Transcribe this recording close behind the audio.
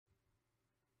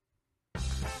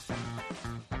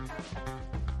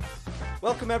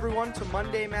Welcome everyone to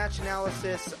Monday Match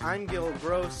Analysis. I'm Gil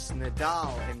Gross.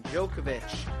 Nadal and Djokovic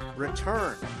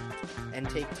return and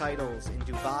take titles in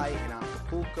Dubai and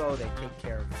Acapulco. They take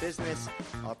care of business.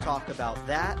 I'll talk about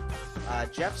that.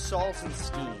 Jeff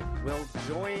Salzenstein will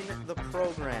join the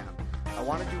program. I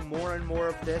want to do more and more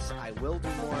of this. I will do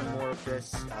more and more of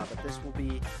this, but this will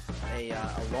be a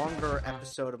longer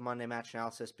episode of Monday Match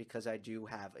Analysis because I do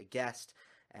have a guest.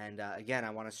 And again, I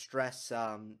want to stress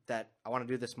that I want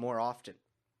to do this more often.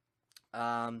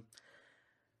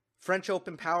 French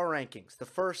Open Power Rankings, the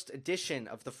first edition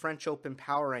of the French Open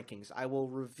Power Rankings. I will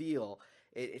reveal,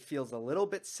 it feels a little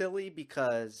bit silly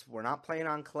because we're not playing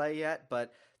on clay yet,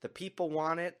 but the people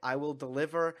want it. I will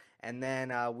deliver, and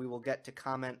then we will get to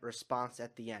comment response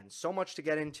at the end. So much to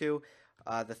get into.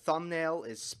 The thumbnail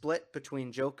is split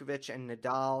between Djokovic and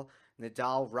Nadal.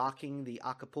 Nadal rocking the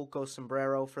Acapulco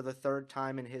sombrero for the third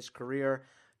time in his career.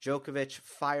 Djokovic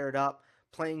fired up,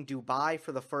 playing Dubai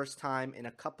for the first time in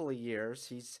a couple of years.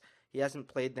 He hasn't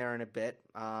played there in a bit,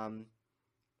 and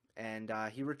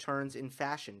he returns in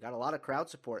fashion. Got a lot of crowd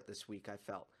support this week, I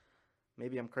felt.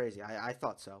 Maybe I'm crazy. I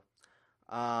thought so.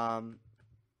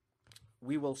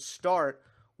 We will start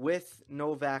with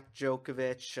Novak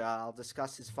Djokovic. I'll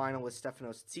discuss his final with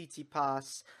Stefanos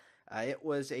Tsitsipas. It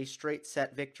was a straight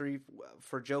set victory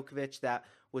for Djokovic that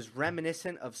was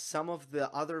reminiscent of some of the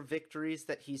other victories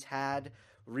that he's had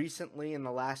recently in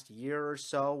the last year or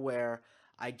so, where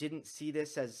I didn't see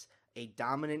this as a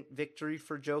dominant victory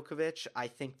for Djokovic. I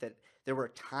think that there were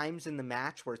times in the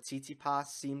match where Tsitsipas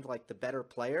seemed like the better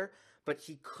player, but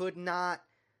he could not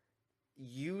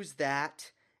use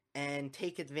that and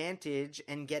take advantage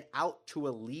and get out to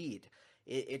a lead.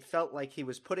 It felt like he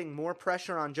was putting more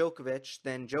pressure on Djokovic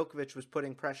than Djokovic was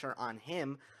putting pressure on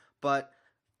him. But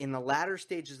in the latter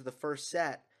stages of the first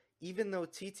set, even though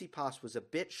Tsitsipas was a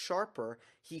bit sharper,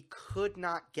 he could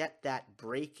not get that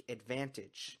break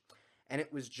advantage. And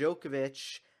it was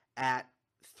Djokovic at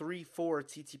 3-4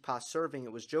 Tsitsipas serving.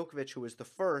 It was Djokovic who was the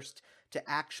first to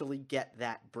actually get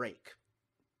that break.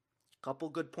 Couple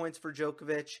good points for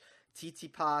Djokovic.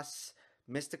 Tsitsipas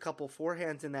missed a couple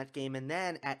forehands in that game, and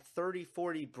then at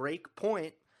 30-40 break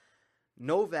point,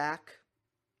 Novak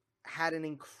had an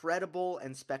incredible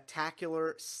and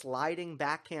spectacular sliding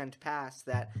backhand pass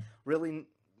that really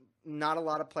not a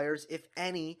lot of players, if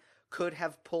any, could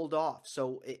have pulled off.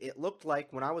 So it looked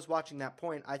like when I was watching that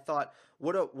point, I thought,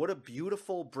 what a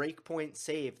beautiful break point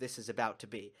save this is about to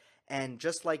be. And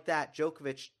just like that,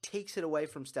 Djokovic takes it away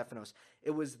from Stefanos.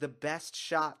 It was the best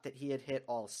shot that he had hit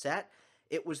all set.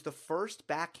 It was the first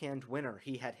backhand winner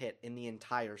he had hit in the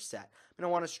entire set. And I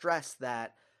want to stress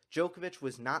that Djokovic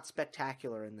was not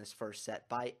spectacular in this first set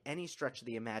by any stretch of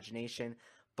the imagination,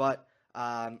 but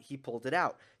he pulled it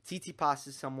out. Tsitsipas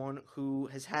is someone who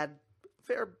has had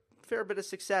fair bit of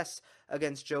success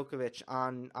against Djokovic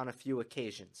on a few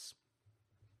occasions.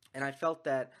 And I felt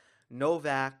that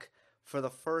Novak, for the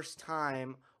first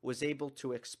time, was able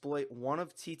to exploit one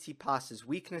of Tsitsipas's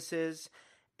weaknesses,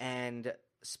 and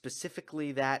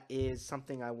specifically that is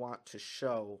something I want to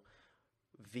show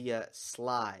via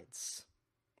slides.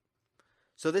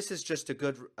 So this is just a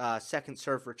good second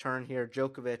serve return here.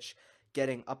 Djokovic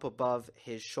getting up above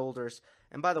his shoulders.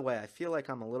 And by the way, I feel like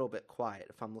I'm a little bit quiet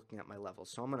if I'm looking at my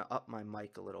levels. So I'm going to up my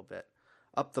mic a little bit.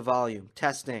 Up the volume.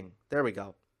 Testing. There we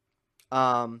go.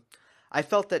 I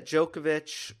felt that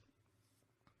Djokovic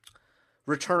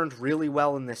returned really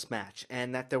well in this match,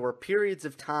 and that there were periods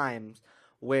of times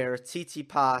where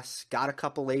Tsitsipas got a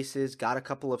couple aces, got a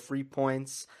couple of free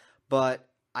points, but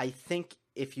I think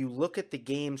if you look at the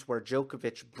games where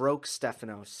Djokovic broke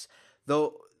Stefanos,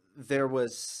 though there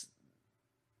was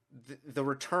the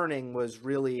returning was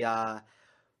really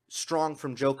strong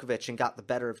from Djokovic and got the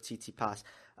better of Tsitsipas.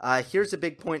 Here's a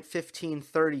big point,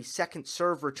 15-30, second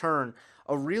serve return,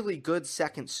 a really good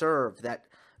second serve that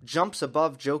jumps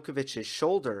above Djokovic's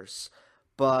shoulders,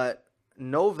 but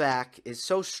Novak is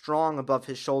so strong above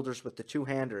his shoulders with the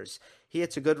two-handers. He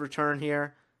hits a good return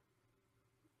here.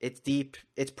 It's deep.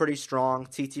 It's pretty strong.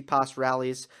 Tsitsipas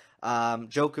rallies.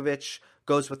 Djokovic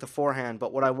goes with the forehand.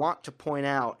 But what I want to point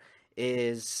out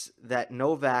is that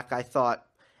Novak, I thought,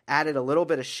 added a little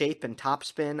bit of shape and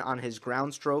topspin on his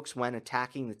ground strokes when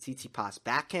attacking the Tsitsipas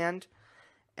backhand.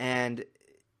 And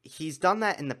he's done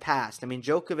that in the past. I mean,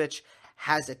 Djokovic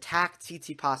has attacked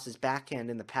Tsitsipas's backhand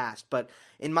in the past, but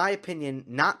in my opinion,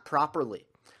 not properly.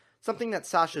 Something that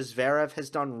Sasha Zverev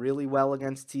has done really well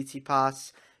against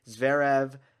Tsitsipas.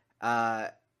 Zverev,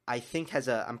 I think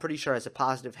I'm pretty sure has a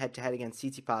positive head-to-head against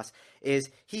Tsitsipas,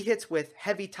 is he hits with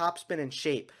heavy topspin and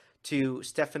shape to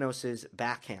Stefanos'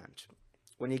 backhand.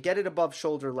 When you get it above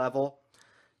shoulder level,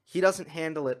 he doesn't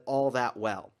handle it all that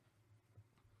well.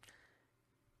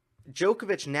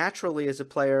 Djokovic naturally is a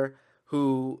player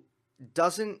who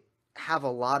doesn't have a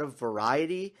lot of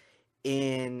variety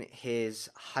in his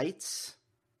heights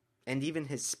and even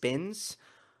his spins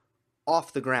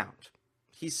off the ground.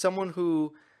 He's someone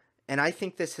who, and I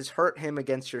think this has hurt him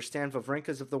against your Stan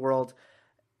Wawrinkas of the world.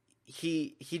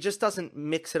 He just doesn't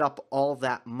mix it up all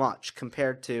that much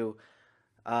compared to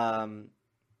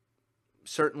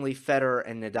certainly Federer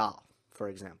and Nadal, for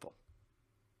example.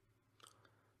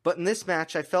 But in this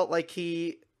match, I felt like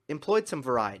he employed some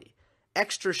variety,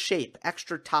 extra shape,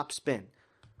 extra top spin.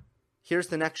 Here's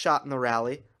the next shot in the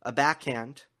rally, a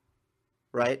backhand,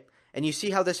 right? And you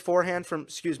see how this forehand from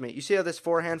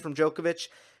Djokovic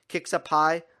kicks up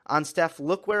high on Steph.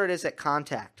 Look where it is at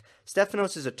contact.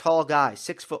 Stefanos is a tall guy,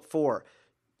 6'4".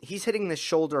 He's hitting this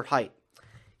shoulder height.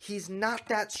 He's not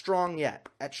that strong yet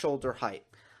at shoulder height.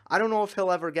 I don't know if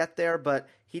he'll ever get there, but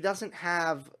he doesn't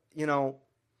have,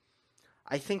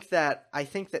 I think that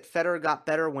Federer got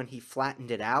better when he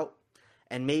flattened it out,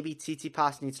 and maybe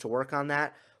Tsitsipas needs to work on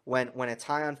that. When it's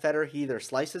high on Federer, he either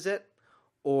slices it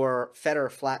or Federer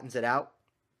flattens it out.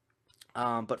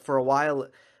 But for a while,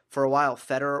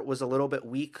 Federer was a little bit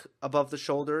weak above the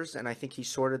shoulders, and I think he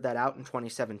sorted that out in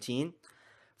 2017.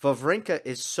 Wawrinka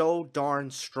is so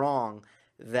darn strong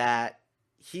that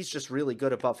he's just really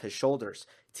good above his shoulders.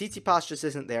 Tsitsipas just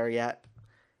isn't there yet.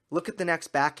 Look at the next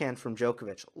backhand from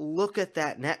Djokovic. Look at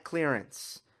that net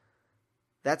clearance.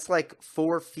 That's like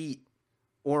 4 feet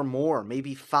or more,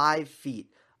 maybe 5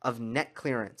 feet of net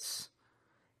clearance.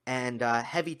 And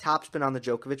heavy topspin on the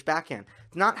Djokovic backhand.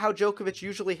 Not how Djokovic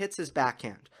usually hits his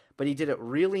backhand, but he did it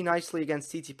really nicely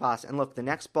against Tsitsipas. And look, the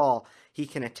next ball, he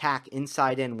can attack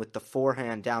inside in with the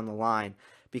forehand down the line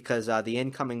because the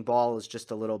incoming ball is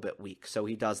just a little bit weak. So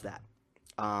he does that.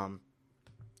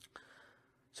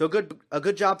 So a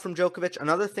good job from Djokovic.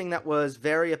 Another thing that was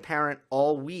very apparent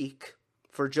all week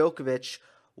for Djokovic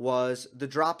was the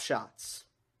drop shots,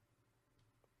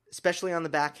 especially on the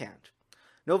backhand.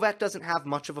 Novak doesn't have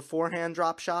much of a forehand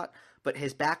drop shot, but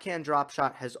his backhand drop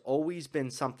shot has always been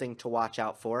something to watch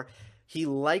out for. He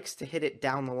likes to hit it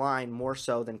down the line more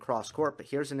so than cross court, but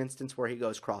here's an instance where he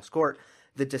goes cross court.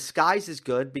 The disguise is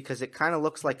good because it kind of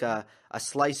looks like a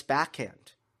slice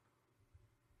backhand.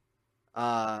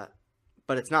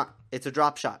 But it's not. It's a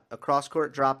drop shot, a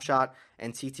cross-court drop shot,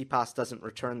 and Tsitsipas doesn't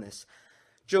return this.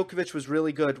 Djokovic was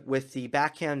really good with the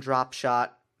backhand drop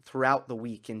shot throughout the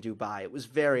week in Dubai. It was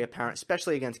very apparent,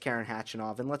 especially against Karen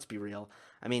Khachanov. And let's be real.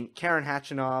 I mean, Karen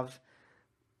Khachanov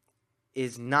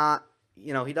is not,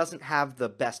 he doesn't have the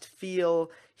best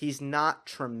feel. He's not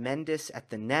tremendous at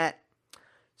the net.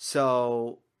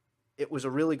 So it was a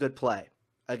really good play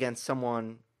against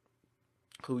someone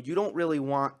who you don't really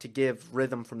want to give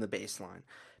rhythm from the baseline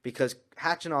because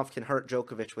Khachanov can hurt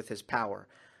Djokovic with his power.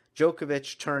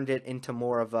 Djokovic turned it into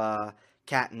more of a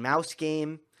cat and mouse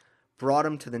game, brought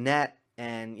him to the net,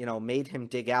 and made him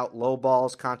dig out low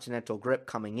balls, continental grip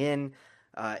coming in,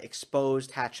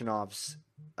 exposed Khachanov's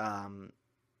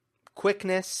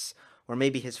quickness, or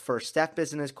maybe his first step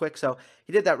isn't as quick. So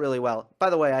he did that really well.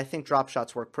 By the way, I think drop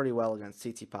shots work pretty well against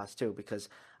Tsitsipas too because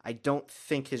I don't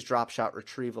think his drop shot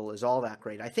retrieval is all that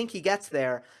great. I think he gets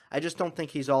there. I just don't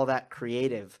think he's all that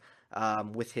creative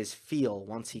with his feel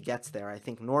once he gets there. I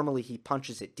think normally he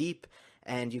punches it deep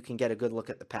and you can get a good look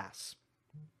at the pass.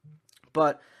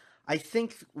 But I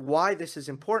think why this is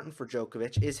important for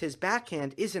Djokovic is his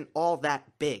backhand isn't all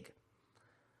that big.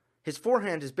 His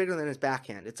forehand is bigger than his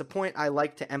backhand. It's a point I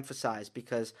like to emphasize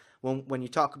because when you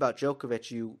talk about Djokovic,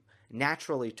 you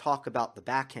naturally talk about the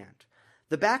backhand.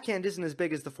 The backhand isn't as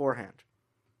big as the forehand.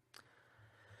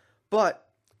 But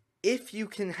if you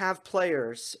can have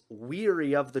players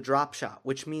weary of the drop shot,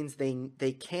 which means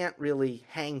they can't really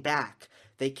hang back,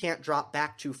 they can't drop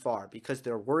back too far because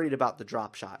they're worried about the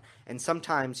drop shot. And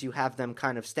sometimes you have them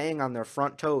kind of staying on their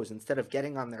front toes instead of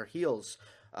getting on their heels,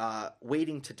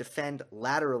 waiting to defend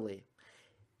laterally.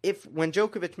 When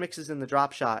Djokovic mixes in the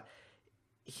drop shot,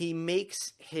 he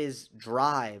makes his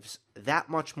drives that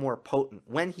much more potent.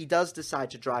 When he does decide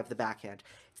to drive the backhand,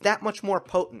 it's that much more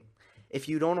potent if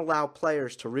you don't allow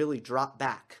players to really drop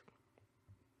back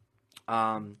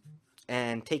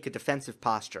and take a defensive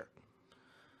posture.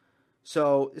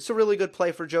 So it's a really good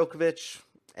play for Djokovic,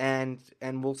 and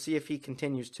we'll see if he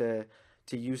continues to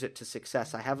use it to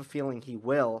success. I have a feeling he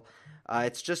will.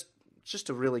 It's just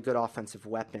a really good offensive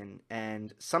weapon,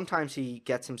 and sometimes he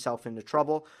gets himself into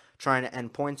trouble trying to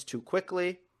end points too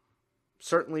quickly.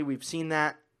 Certainly we've seen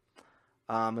that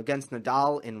against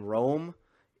Nadal in Rome.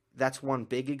 That's one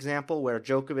big example where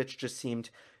Djokovic just seemed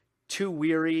too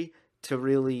weary to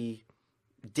really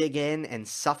dig in and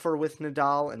suffer with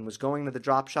Nadal and was going to the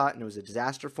drop shot, and it was a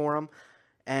disaster for him.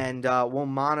 and we'll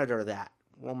monitor that.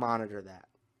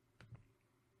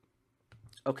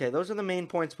 Okay, those are the main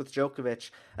points with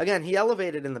Djokovic. Again, he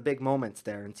elevated in the big moments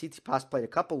there, and Tsitsipas played a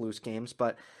couple loose games,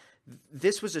 but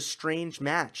this was a strange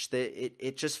match.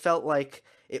 It just felt like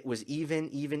it was even,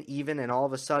 and all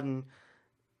of a sudden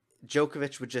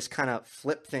Djokovic would just kind of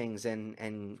flip things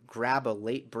and grab a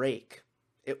late break.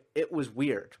 It was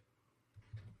weird.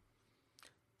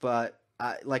 But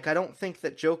I don't think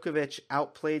that Djokovic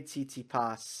outplayed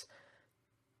Tsitsipas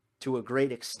to a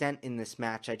great extent in this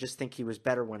match. I just think he was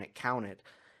better when it counted.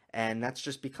 And that's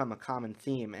just become a common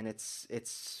theme, and it's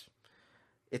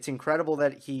incredible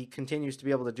that he continues to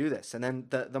be able to do this. And then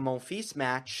the Monfils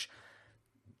match,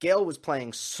 Gael was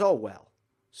playing so well.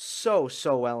 So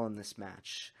well in this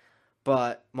match.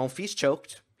 But Monfils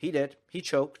choked. He did. He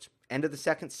choked. End of the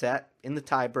second set in the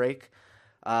tiebreak.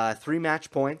 3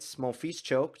 match points. Monfils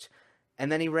choked.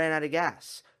 And then he ran out of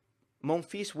gas.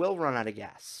 Monfils will run out of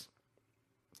gas.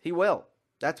 He will.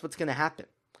 That's what's going to happen.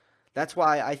 That's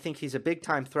why I think he's a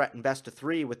big-time threat in best of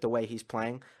 3 with the way he's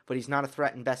playing, but he's not a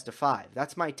threat in best of 5.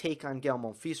 That's my take on Gael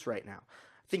Monfils right now.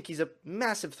 I think he's a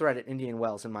massive threat at Indian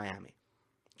Wells in Miami.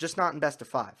 Just not in best of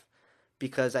 5,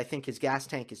 because I think his gas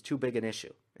tank is too big an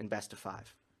issue in best of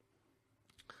 5.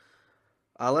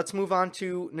 Let's move on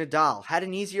to Nadal. Had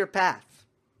an easier path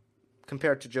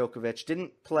compared to Djokovic.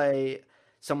 Didn't play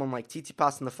someone like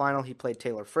Tsitsipas in the final. He played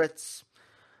Taylor Fritz.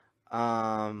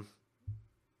 Don't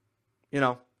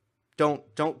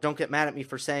get mad at me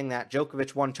for saying that.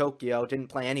 Djokovic won Tokyo, didn't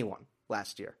play anyone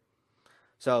last year.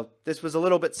 So this was a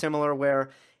little bit similar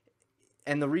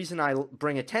and the reason I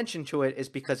bring attention to it is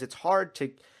because it's hard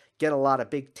to get a lot of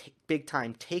big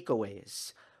time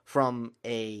takeaways from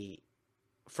a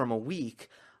week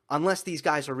unless these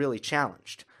guys are really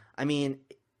challenged. I mean,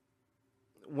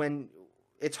 when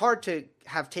it's hard to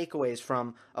have takeaways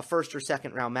from a first or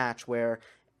second round match where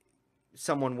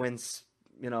someone wins,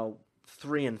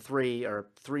 3-3 or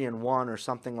 3-1 or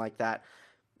something like that.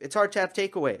 It's hard to have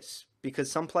takeaways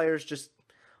because some players just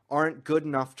aren't good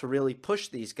enough to really push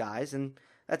these guys, and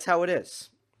that's how it is.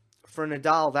 For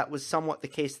Nadal, that was somewhat the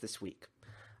case this week.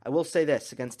 I will say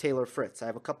this against Taylor Fritz. I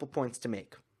have a couple points to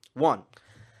make. 1,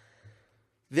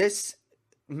 this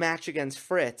match against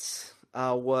Fritz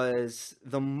was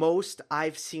the most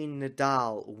I've seen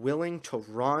Nadal willing to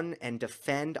run and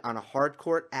defend on a hard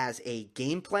court as a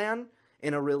game plan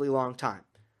in a really long time.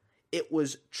 It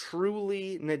was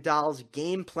truly Nadal's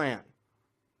game plan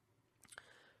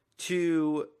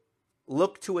to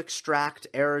look to extract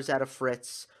errors out of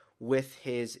Fritz with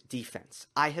his defense.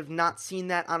 I have not seen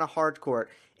that on a hard court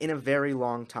in a very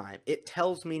long time. It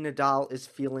tells me Nadal is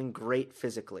feeling great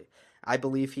physically. I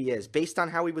believe he is. Based on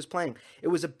how he was playing, it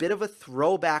was a bit of a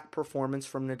throwback performance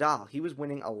from Nadal. He was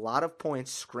winning a lot of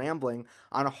points scrambling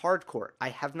on a hard court. I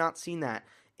have not seen that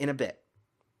in a bit.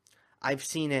 I've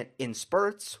seen it in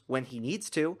spurts when he needs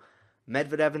to.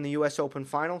 Medvedev in the U.S. Open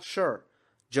final, sure.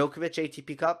 Djokovic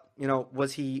ATP Cup,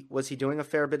 was he doing a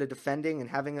fair bit of defending and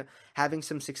having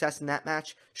some success in that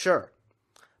match? Sure.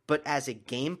 But as a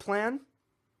game plan,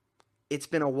 it's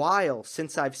been a while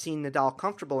since I've seen Nadal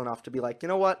comfortable enough to be like, you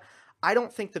know what? I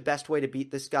don't think the best way to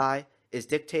beat this guy is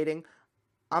dictating.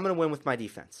 I'm going to win with my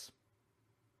defense.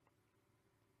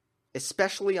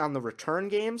 Especially on the return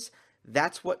games,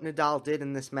 that's what Nadal did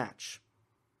in this match.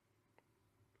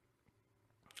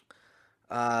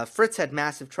 Fritz had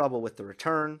massive trouble with the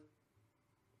return.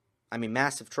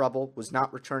 Massive trouble. Was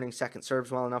not returning second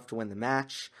serves well enough to win the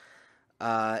match.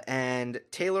 And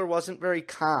Taylor wasn't very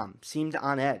calm. Seemed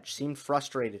on edge. Seemed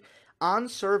frustrated. On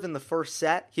serve in the first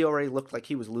set, he already looked like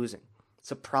he was losing.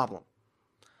 It's a problem.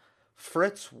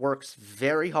 Fritz works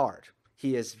very hard.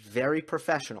 He is very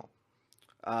professional.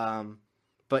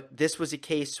 But this was a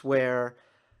case where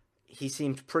he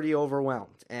seemed pretty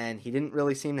overwhelmed, and he didn't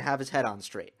really seem to have his head on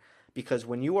straight. Because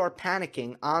when you are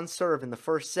panicking on serve in the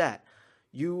first set,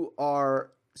 you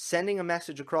are sending a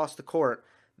message across the court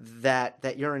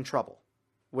that you're in trouble,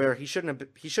 where he shouldn't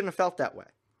have felt that way.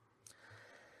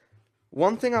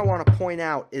 One thing I want to point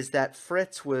out is that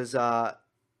Fritz was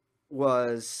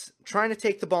trying to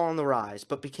take the ball on the rise,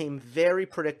 but became very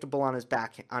predictable on his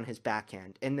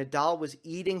backhand, and Nadal was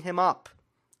eating him up,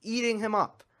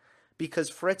 because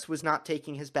Fritz was not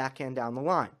taking his backhand down the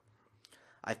line.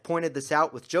 I've pointed this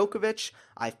out with Djokovic.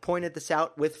 I've pointed this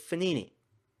out with Fognini.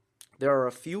 There are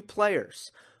a few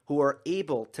players who are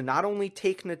able to not only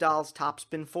take Nadal's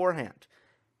topspin forehand,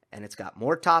 and it's got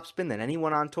more topspin than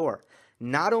anyone on tour.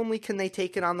 Not only can they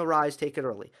take it on the rise, take it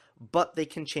early, but they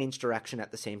can change direction at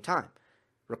the same time.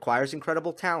 Requires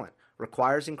incredible talent.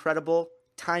 Requires incredible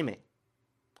timing.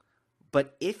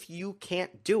 But if you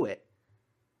can't do it,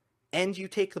 and you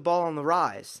take the ball on the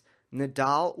rise,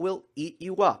 Nadal will eat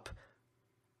you up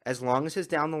as long as his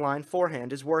down-the-line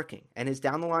forehand is working. And his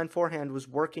down-the-line forehand was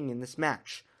working in this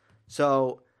match.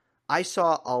 So I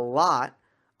saw a lot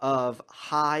of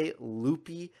high,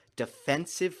 loopy,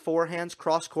 defensive forehands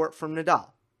cross-court from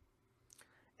Nadal.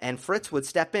 And Fritz would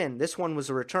step in. This one was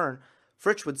a return.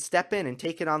 Fritz would step in and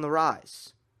take it on the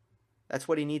rise. That's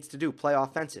what he needs to do, play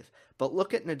offensive. But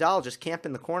look at Nadal just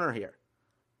camping the corner here.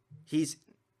 He's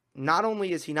not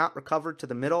only is he not recovered to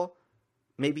the middle,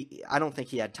 maybe I don't think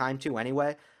he had time to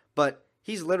anyway, but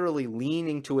he's literally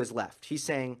leaning to his left. He's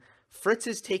saying, Fritz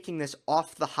is taking this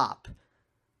off the hop.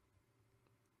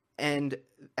 And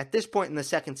at this point in the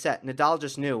second set, Nadal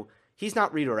just knew he's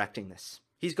not redirecting this.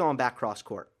 He's going back cross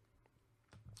court.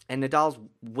 And Nadal's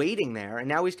waiting there, and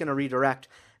now he's going to redirect.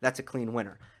 That's a clean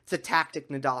winner. It's a tactic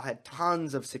Nadal had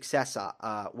tons of success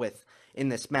with in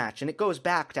this match. And it goes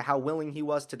back to how willing he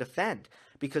was to defend,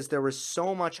 because there was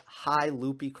so much high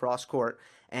loopy cross court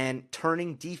and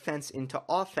turning defense into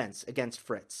offense against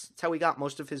Fritz. That's how he got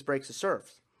most of his breaks of serve.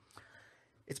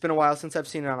 It's been a while since I've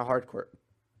seen it on a hard court.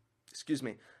 Excuse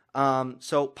me.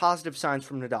 So positive signs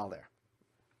from Nadal there.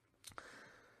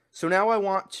 So now I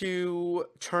want to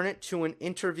turn it to an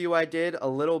interview I did a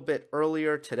little bit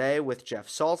earlier today with Jeff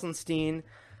Salzenstein.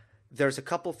 There's a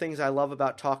couple things I love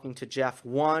about talking to Jeff.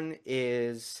 One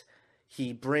is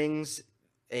he brings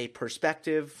a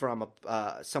perspective from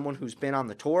someone who's been on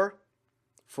the tour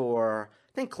for,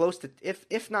 I think, close to,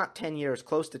 if not 10 years,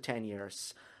 close to 10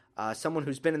 years. Someone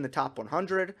who's been in the top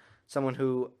 100, someone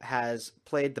who has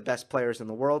played the best players in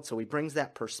the world. So he brings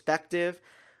that perspective.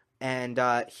 And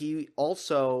he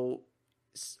also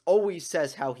always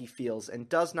says how he feels and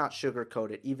does not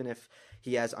sugarcoat it, even if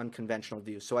he has unconventional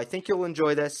views. So I think you'll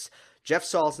enjoy this. Jeff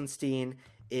Salzenstein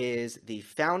is the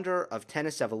founder of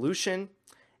Tennis Evolution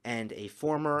and a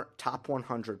former top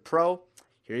 100 pro.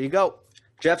 Here you go.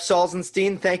 Jeff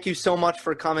Salzenstein, thank you so much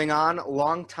for coming on.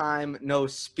 Long time no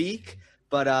speak,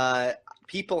 but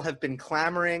people have been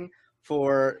clamoring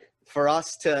for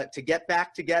us to get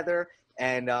back together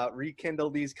and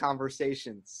rekindle these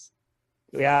conversations.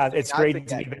 Yeah, it's great to be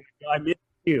back. I miss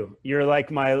you. You're like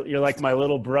my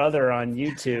little brother on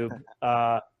YouTube.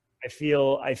 I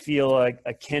feel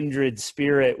a kindred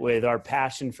spirit with our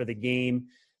passion for the game,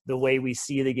 the way we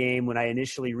see the game. When I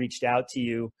initially reached out to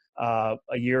you a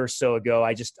year or so ago,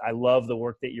 I love the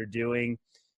work that you're doing.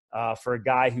 For a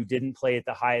guy who didn't play at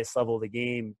the highest level of the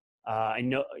game, I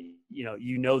know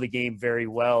you know the game very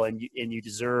well, and you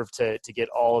deserve to get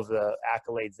all of the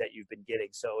accolades that you've been getting.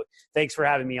 So thanks for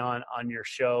having me on your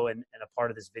show and a part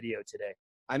of this video today.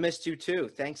 I missed you too.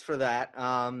 Thanks for that.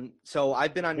 So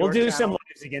I've been on your channel.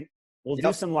 We'll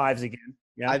do some lives again.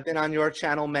 Yeah. I've been on your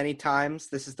channel many times.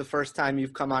 This is the first time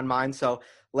you've come on mine. So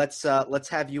let's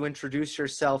have you introduce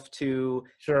yourself to.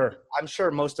 Sure. I'm sure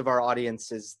most of our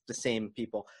audience is the same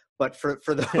people, but for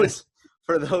those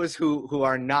for those who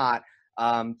are not,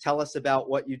 tell us about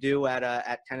what you do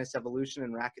at Tennis Evolution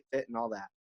and Racket Fit and all that.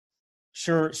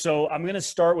 Sure. So I'm going to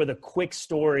start with a quick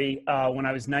story. When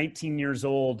I was 19 years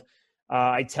old,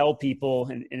 I tell people,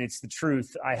 and it's the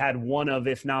truth, I had one of,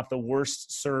 if not the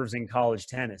worst serves in college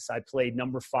tennis. I played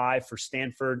number 5 for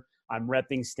Stanford. I'm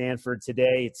repping Stanford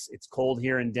today. It's cold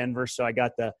here in Denver, so I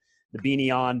got the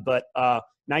beanie on. But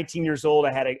 19 years old,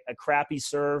 I had a crappy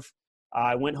serve.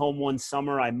 I went home one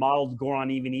summer. I modeled Goran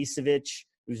Ivanisevic,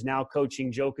 who's now coaching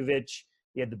Djokovic.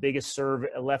 He had the biggest serve,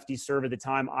 a lefty serve at the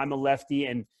time. I'm a lefty,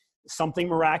 and something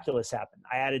miraculous happened.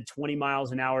 I added 20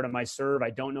 miles an hour to my serve. I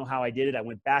don't know how I did it. I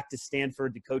went back to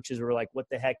Stanford. The coaches were like, what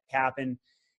the heck happened?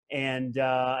 And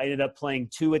I ended up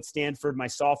playing 2 at Stanford my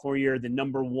sophomore year. The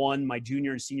number 1 my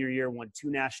junior and senior year, won 2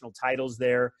 national titles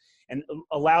there, and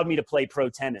allowed me to play pro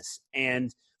tennis.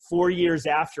 And 4 years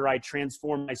after I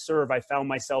transformed my serve, I found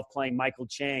myself playing Michael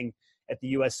Chang at the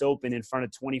U.S. Open in front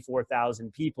of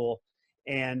 24,000 people.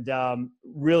 And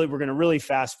we're going to really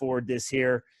fast forward this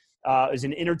here. It was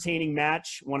an entertaining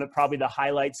match, one of probably the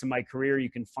highlights of my career.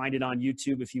 You can find it on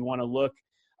YouTube if you want to look.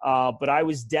 But I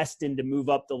was destined to move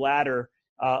up the ladder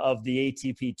of the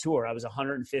ATP Tour. I was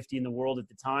 150 in the world at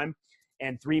the time.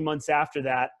 And 3 months after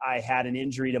that, I had an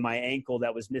injury to my ankle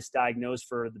that was misdiagnosed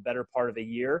for the better part of a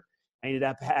year. I ended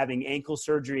up having ankle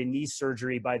surgery and knee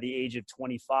surgery by the age of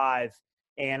 25.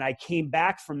 And I came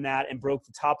back from that and broke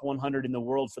the top 100 in the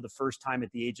world for the first time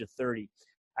at the age of 30.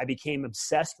 I became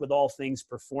obsessed with all things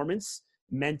performance,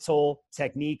 mental,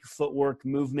 technique, footwork,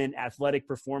 movement, athletic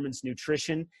performance,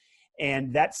 nutrition.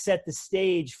 And that set the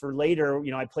stage for later.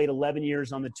 I played 11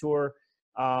 years on the tour,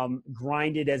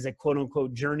 grinded as a quote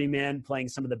unquote journeyman, playing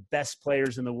some of the best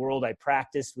players in the world. I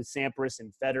practiced with Sampras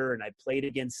and Federer, and I played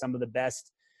against some of the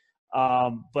best.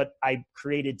 But I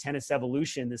created Tennis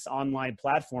Evolution, this online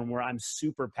platform where I'm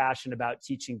super passionate about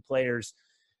teaching players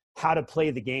how to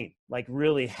play the game, like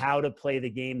really how to play the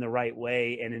game the right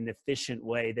way and an efficient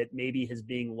way that maybe is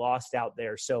being lost out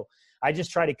there. So I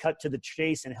just try to cut to the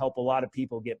chase and help a lot of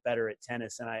people get better at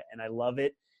tennis. And I love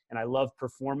it. And I love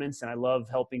performance, and I love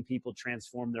helping people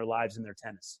transform their lives in their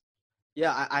tennis.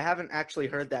 Yeah, I haven't actually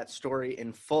heard that story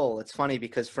in full. It's funny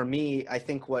because for me, I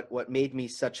think what made me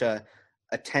such a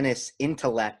tennis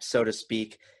intellect, so to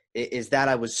speak, is that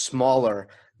I was smaller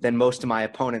than most of my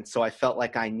opponents. So I felt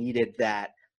like I needed that.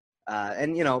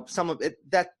 And, you know, some of it,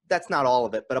 that's not all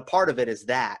of it, but a part of it is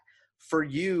that. For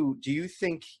you, do you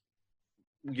think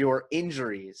your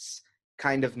injuries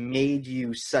kind of made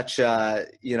you such a,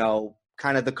 you know,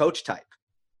 kind of the coach type?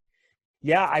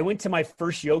 Yeah, I went to my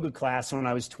first yoga class when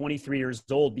I was 23 years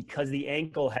old because the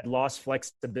ankle had lost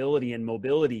flexibility and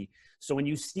mobility. So when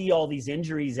you see all these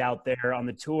injuries out there on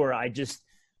the tour, I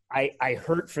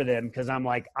hurt for them because I'm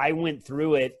like, I went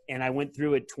through it, and I went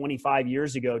through it 25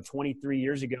 years ago, 23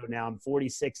 years ago now. I'm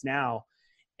 46 now.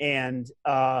 And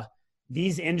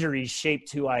these injuries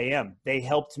shaped who I am. They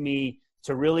helped me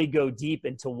to really go deep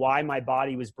into why my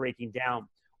body was breaking down,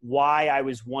 why I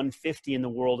was 150 in the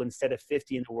world instead of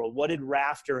 50 in the world. What did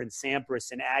Rafter and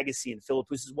Sampras and Agassi and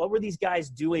Philippoussis, what were these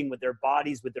guys doing with their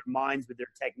bodies, with their minds, with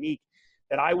their technique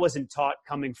that I wasn't taught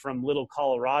coming from little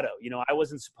Colorado? You know, I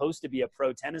wasn't supposed to be a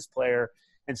pro tennis player,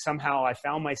 and somehow I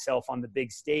found myself on the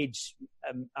big stage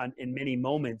in many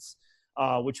moments,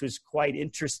 which was quite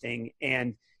interesting.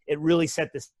 And it really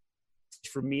set the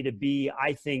stage for me to be,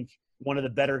 I think, one of the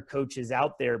better coaches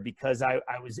out there because I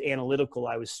was analytical,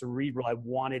 I was cerebral, I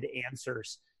wanted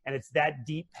answers. And it's that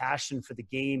deep passion for the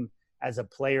game as a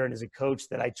player and as a coach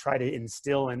that I try to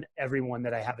instill in everyone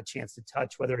that I have a chance to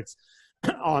touch, whether it's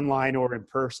online or in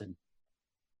person.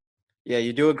 Yeah,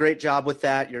 you do a great job with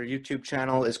that. Your YouTube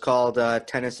channel is called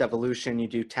Tennis Evolution. You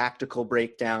do tactical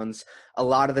breakdowns, a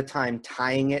lot of the time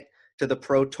tying it to the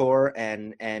Pro Tour,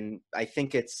 and I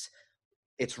think it's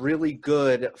really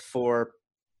good for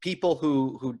people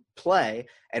who play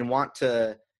and want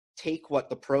to take what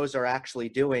the pros are actually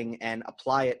doing and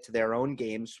apply it to their own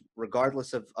games,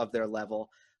 regardless of their level.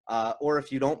 Or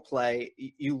if you don't play,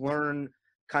 you learn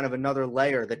kind of another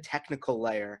layer, the technical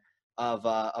layer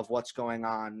of what's going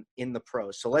on in the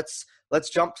pros. So let's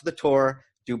jump to the tour.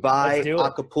 Dubai,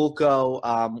 Acapulco.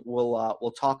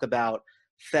 We'll talk about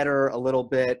Federer a little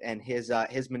bit and his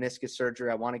meniscus surgery.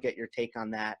 I want to get your take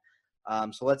on that.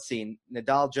 So let's see.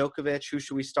 Nadal, Djokovic. Who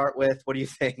should we start with? What do you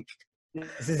think?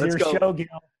 This is your show, Gil.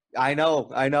 I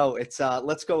know. It's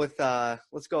let's go with Nadal.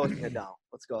 Let's go with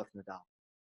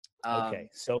Nadal. Okay,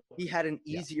 so he had an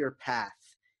easier path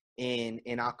in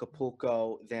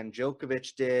Acapulco than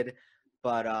Djokovic did,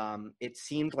 but it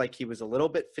seemed like he was a little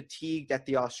bit fatigued at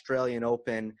the Australian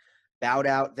Open. Bowed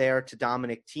out there to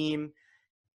Dominic Thiem.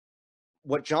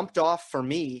 What jumped off for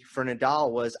me for Nadal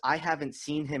was I haven't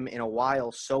seen him in a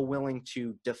while so willing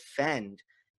to defend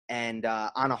and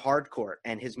on a hard court,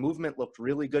 and his movement looked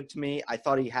really good to me. I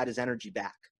thought he had his energy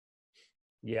back.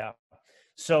 Yeah.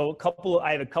 So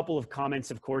I have a couple of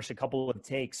comments, of course, a couple of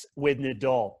takes with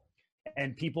Nadal.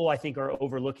 And people, I think, are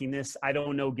overlooking this. I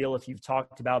don't know, Gil, if you've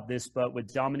talked about this, but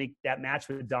with Dominic, that match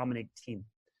with Dominic Thiem,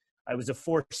 it was a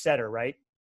 4-setter, right?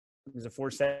 It was a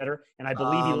 4-setter, and I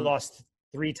believe he lost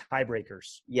 3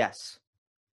 tiebreakers. Yes.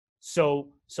 So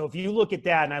if you look at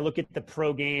that, and I look at the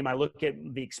pro game, I look at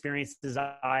the experiences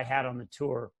I had on the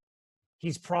tour,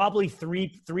 he's probably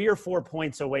three or 4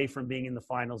 points away from being in the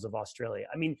finals of Australia.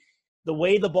 I mean, the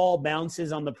way the ball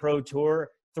bounces on the pro tour,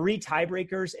 3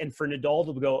 tiebreakers, and for Nadal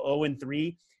to go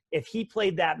 0-3, if he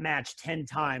played that match 10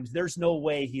 times, there's no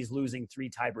way he's losing 3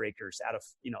 tiebreakers out of,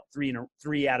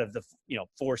 3 out of the,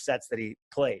 4 sets that he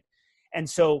played. And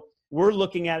so we're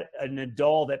looking at a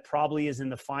Nadal that probably is in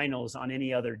the finals on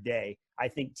any other day. I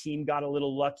think Thiem got a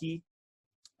little lucky.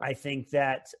 I think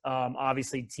that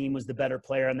obviously Thiem was the better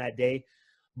player on that day.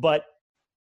 But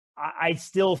I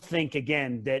still think,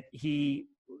 again, that he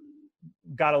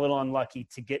got a little unlucky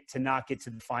to not get to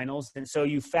the finals. And so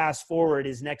you fast forward,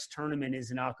 his next tournament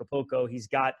is in Acapulco. He's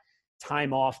got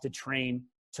time off to train,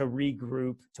 to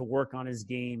regroup, to work on his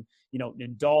game.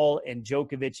 Nadal and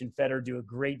Djokovic and Federer do a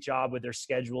great job with their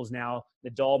schedules now.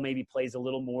 Nadal maybe plays a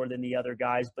little more than the other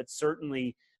guys, but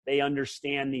certainly they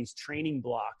understand these training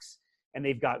blocks, and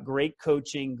they've got great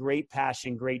coaching, great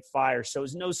passion, great fire. So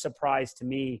it's no surprise to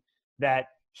me that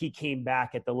he came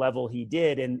back at the level he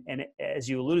did. And as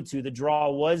you alluded to, the draw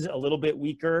was a little bit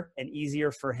weaker and easier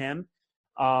for him.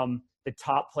 The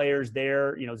top players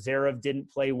there, Zverev didn't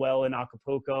play well in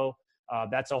Acapulco.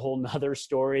 That's a whole nother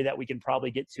story that we can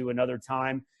probably get to another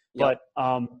time. Yep.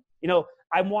 But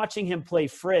I'm watching him play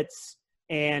Fritz,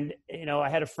 and, I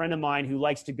had a friend of mine who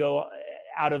likes to go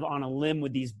on a limb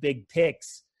with these big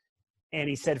picks, and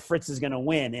he said Fritz is going to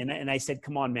win. And I said,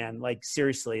 come on, man, like,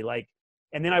 seriously, like.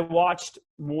 And then I watched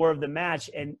more of the match,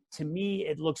 and to me,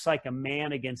 it looks like a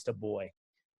man against a boy.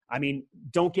 I mean,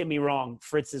 don't get me wrong.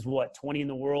 Fritz is 20 in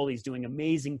the world. He's doing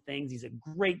amazing things. He's a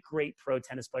great, great pro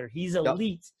tennis player. He's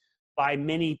elite by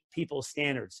many people's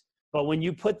standards. But when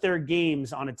you put their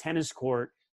games on a tennis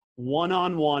court,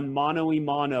 one-on-one,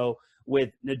 mano-a-mano,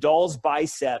 with Nadal's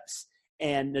biceps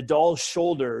and Nadal's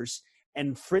shoulders,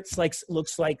 and Fritz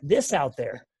looks like this out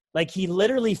there. Like, he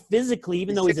literally physically,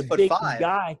 even though he's a big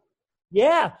guy.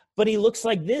 Yeah, but he looks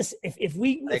like this. If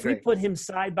we put him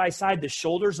side by side, the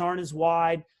shoulders aren't as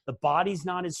wide, the body's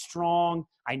not as strong.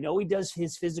 I know he does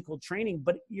his physical training,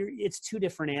 but it's two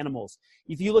different animals.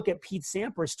 If you look at Pete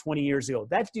Sampras 20 years ago,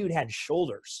 that dude had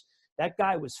shoulders. That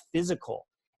guy was physical.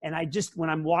 And when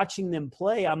I'm watching them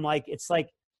play, I'm like, it's like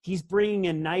he's bringing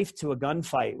a knife to a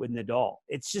gunfight with Nadal.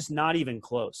 It's just not even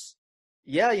close.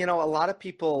 Yeah, a lot of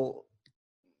people,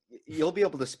 you'll be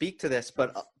able to speak to this,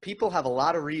 but people have a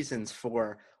lot of reasons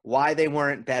for why they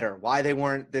weren't better, why they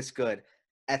weren't this good.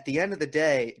 At the end of the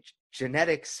day,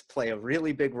 genetics play a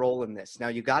really big role in this. Now,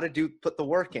 you got to put the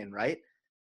work in, right?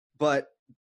 But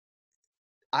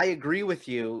I agree with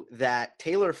you that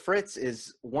Taylor Fritz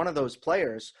is one of those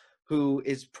players who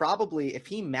is probably, if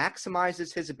he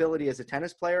maximizes his ability as a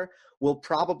tennis player, will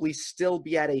probably still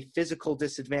be at a physical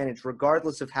disadvantage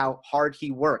regardless of how hard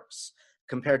he works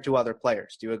compared to other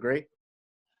players. Do you agree?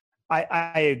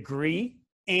 I agree.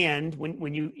 And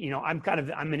when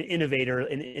I'm an innovator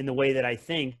in the way that I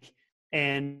think,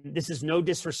 and this is no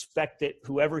disrespect that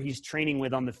whoever he's training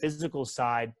with on the physical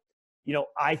side,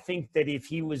 I think that if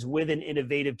he was with an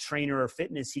innovative trainer or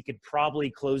fitness, he could probably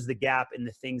close the gap in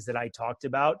the things that I talked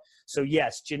about. So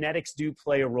yes, genetics do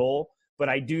play a role, but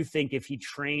I do think if he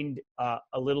trained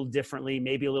a little differently,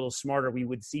 maybe a little smarter, we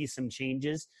would see some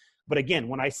changes. But again,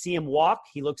 when I see him walk,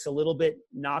 he looks a little bit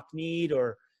knock-kneed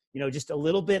or, just a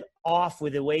little bit off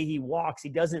with the way he walks. He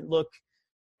doesn't look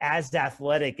as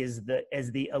athletic as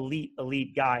the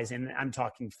elite guys. And I'm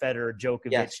talking Federer,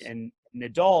 Djokovic, and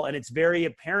Nadal. And it's very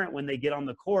apparent when they get on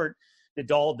the court.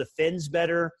 Nadal defends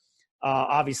better,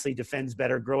 obviously defends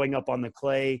better, growing up on the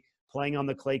clay, playing on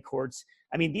the clay courts.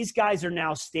 I mean, these guys are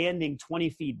now standing 20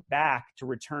 feet back to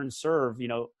return serve.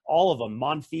 All of them.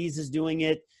 Monfils is doing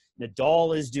it.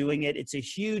 Nadal is doing it. It's a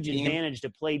huge advantage to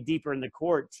play deeper in the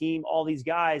court. Team, all these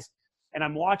guys. And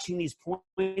I'm watching these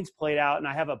points played out, and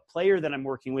I have a player that I'm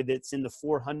working with that's in the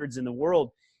 400s in the world.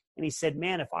 And he said,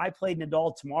 man, if I played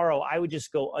Nadal tomorrow, I would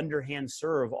just go underhand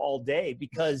serve all day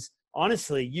because,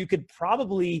 honestly, you could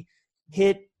probably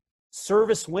hit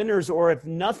service winners, or if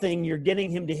nothing, you're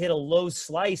getting him to hit a low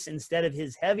slice instead of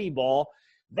his heavy ball.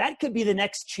 That could be the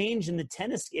next change in the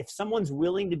tennis. If someone's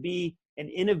willing to be an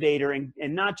innovator and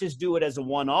not just do it as a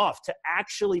one-off, to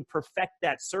actually perfect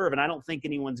that serve. And I don't think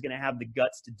anyone's going to have the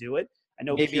guts to do it. I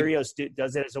know Kyrgios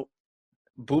does it as a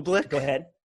Bublik. Go ahead.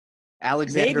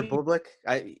 Alexander Bublik.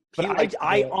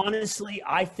 I honestly,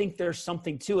 I think there's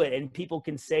something to it, and people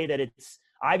can say that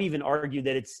I've even argued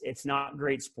that it's not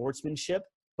great sportsmanship.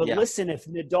 But listen, if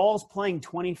Nadal's playing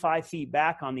 25 feet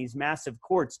back on these massive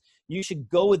courts, you should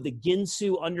go with the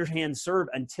Ginsu underhand serve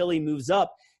until he moves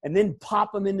up, and then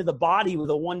pop him into the body with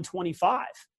a 125.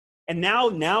 And now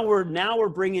we're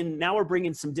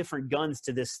bringing some different guns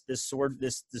to this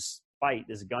fight,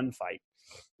 this gunfight.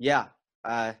 Yeah.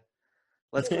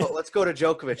 Let's go to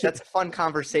Djokovic. That's a fun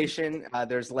conversation.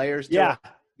 There's layers to it.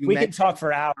 We can talk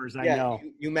for hours. I know.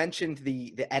 You mentioned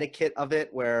the etiquette of it,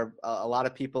 where a lot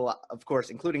of people, of course,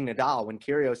 including Nadal, when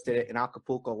Kyrgios did it in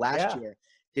Acapulco last year,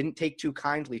 didn't take too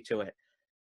kindly to it.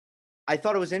 I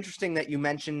thought it was interesting that you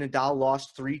mentioned Nadal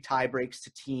lost 3 tie breaks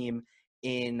to Thiem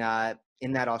in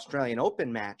that Australian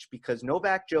Open match, because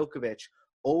Novak Djokovic,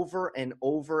 over and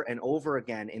over and over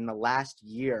again in the last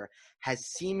year, has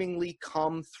seemingly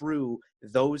come through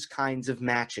those kinds of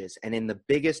matches. And in the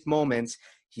biggest moments,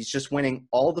 he's just winning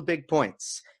all the big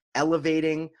points,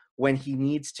 elevating when he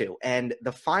needs to. And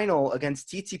the final against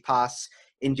Tsitsipas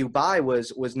in Dubai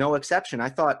was no exception. I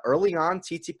thought early on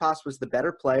Tsitsipas was the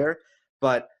better player,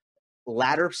 but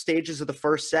latter stages of the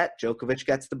first set, Djokovic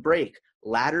gets the break.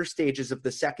 Latter stages of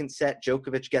the second set,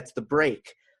 Djokovic gets the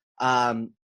break.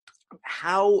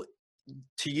 How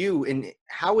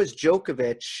is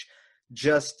Djokovic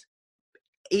just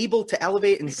able to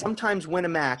elevate and sometimes win a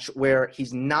match where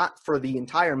he's not for the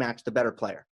entire match the better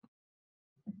player?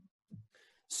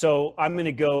 So I'm going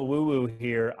to go woo-woo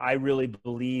here. I really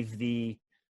believe the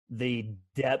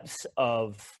depths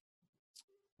of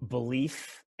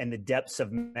belief and the depths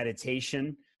of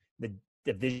meditation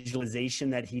the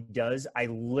visualization that he does, I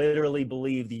literally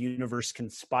believe the universe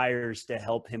conspires to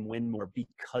help him win more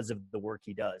because of the work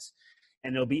he does.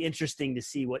 And it'll be interesting to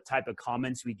see what type of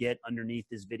comments we get underneath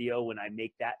this video when I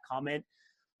make that comment.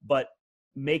 But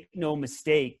make no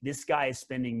mistake, this guy is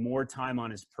spending more time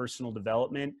on his personal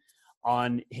development,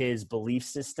 on his belief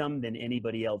system than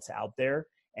anybody else out there.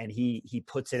 And he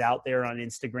puts it out there on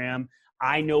Instagram.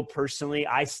 I know personally,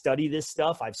 I study this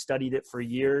stuff. I've studied it for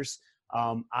years.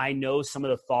 I know some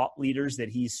of the thought leaders that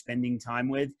he's spending time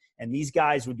with, and these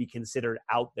guys would be considered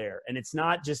out there. And it's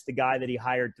not just the guy that he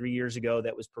hired 3 years ago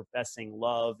that was professing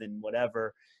love and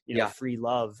whatever, free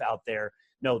love out there.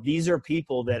 No, these are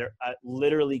people that are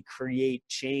literally create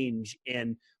change.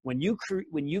 And when you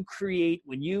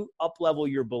up-level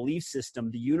your belief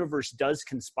system, the universe does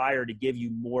conspire to give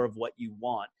you more of what you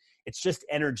want. It's just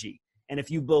energy. And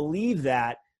if you believe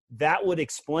that, that would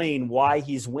explain why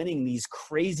he's winning these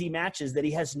crazy matches that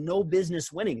he has no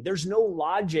business winning. There's no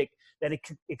logic that it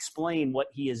could explain what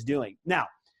he is doing. Now,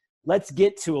 let's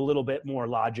get to a little bit more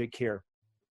logic here.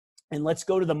 And let's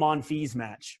go to the Monfils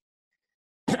match.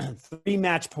 3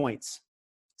 match points,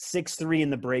 6-3 in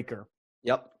the breaker.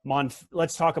 Yep.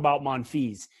 Let's talk about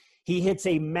Monfils. He hits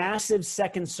a massive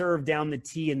second serve down the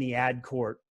tee in the ad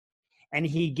court, and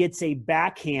he gets a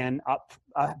backhand on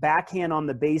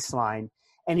the baseline,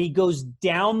 and he goes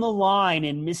down the line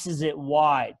and misses it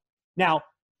wide. Now,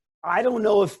 I don't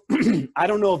know if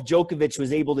Djokovic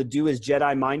was able to do his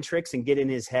Jedi mind tricks and get in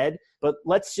his head, but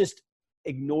let's just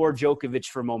ignore Djokovic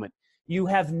for a moment. You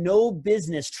have no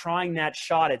business trying that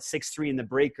shot at 6-3 in the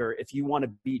breaker if you want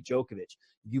to beat Djokovic.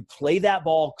 You play that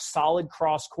ball solid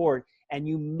cross court and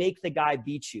you make the guy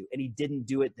beat you, and he didn't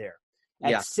do it there.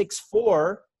 At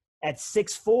 6-4,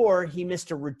 he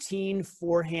missed a routine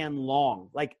forehand long,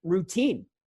 like routine.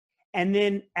 And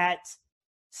then at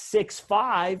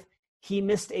 6-5, he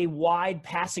missed a wide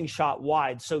passing shot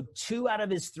wide. So 2 out of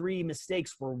his 3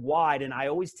 mistakes were wide. And I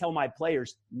always tell my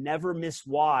players, never miss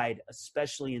wide,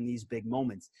 especially in these big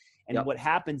moments. And what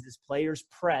happens is players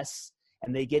press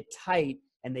and they get tight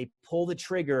and they pull the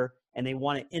trigger and they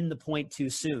want to end the point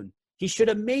too soon. He should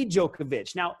have made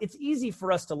Djokovic. Now, it's easy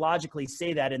for us to logically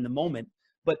say that in the moment,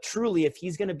 but truly, if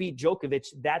he's going to beat Djokovic,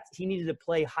 he needed to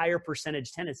play higher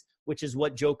percentage tennis, which is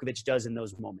what Djokovic does in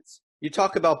those moments. You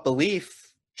talk about belief.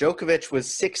 Djokovic was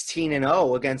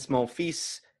 16-0 against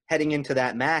Monfils heading into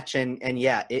that match. And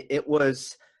it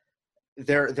was –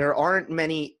 there aren't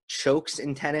many chokes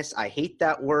in tennis. I hate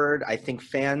that word. I think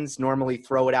fans normally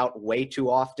throw it out way too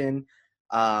often.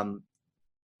 Felix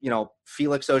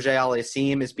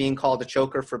Auger-Aliassime is being called a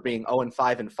choker for being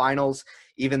 0-5 in finals,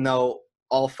 even though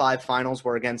all 5 finals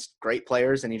were against great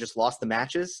players and he just lost the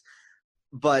matches.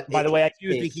 But by the way, I do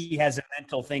think he has a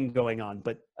mental thing going on.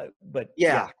 But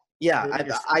yeah. Yeah,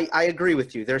 I agree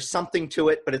with you. There's something to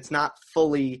it, but it's not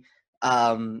fully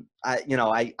I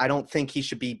don't think he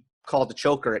should be called a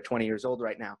choker at 20 years old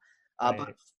right now. Right.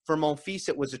 But for Monfils,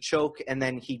 it was a choke, and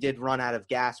then he did run out of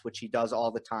gas, which he does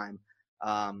all the time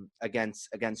against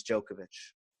Djokovic.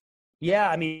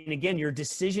 Yeah, I mean, again, your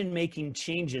decision-making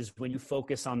changes when you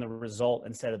focus on the result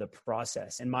instead of the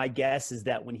process. And my guess is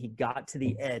that when he got to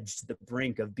the edge, to the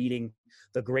brink of beating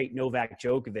the great Novak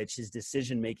Djokovic, his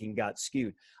decision-making got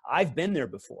skewed. I've been there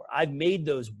before. I've made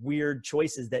those weird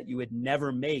choices that you would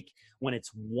never make when it's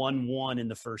 1-1 in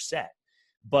the first set.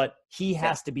 But he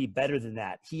has to be better than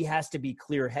that. He has to be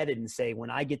clear-headed and say,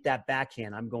 when I get that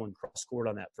backhand, I'm going cross-court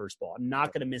on that first ball. I'm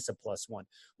not going to miss a +1.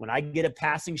 When I get a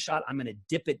passing shot, I'm going to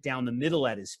dip it down the middle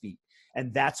at his feet.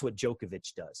 And that's what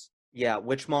Djokovic does. Yeah,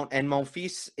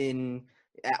 Monfils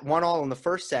at 1-1 in the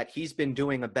first set, he's been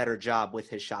doing a better job with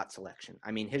his shot selection.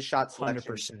 I mean, his shot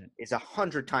selection 100%. is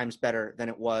 100 times better than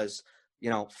it was,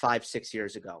 5-6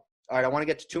 years ago. All right, I want to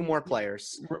get to 2 more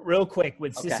players. Real quick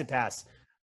with Tsitsipas.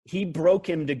 He broke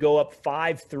him to go up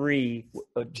 5-3.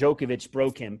 Djokovic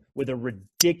broke him with a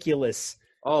ridiculous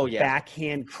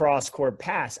backhand cross-court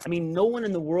pass. I mean, no one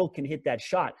in the world can hit that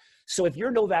shot. So if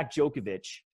you're Novak Djokovic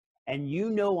and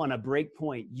on a break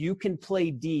point you can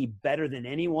play D better than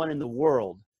anyone in the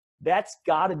world, that's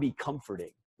got to be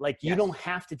comforting. Like, you don't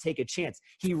have to take a chance.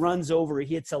 He runs over.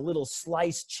 He hits a little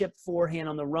slice chip forehand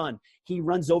on the run. He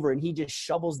runs over and he just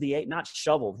shovels he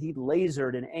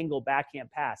lasered an angle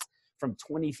backhand pass from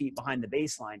 20 feet behind the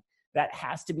baseline. That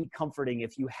has to be comforting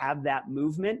if you have that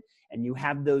movement and you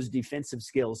have those defensive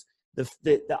skills.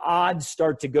 The odds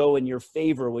start to go in your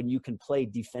favor when you can play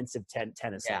defensive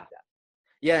tennis like that.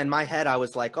 Yeah, in my head, I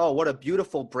was like, oh, what a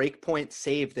beautiful breakpoint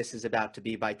save this is about to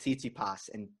be by Tsitsipas.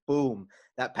 And boom,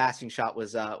 that passing shot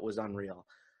was unreal.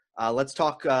 Let's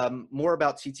talk more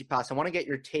about Tsitsipas. I want to get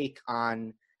your take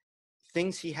on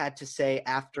things he had to say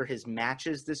after his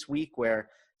matches this week, where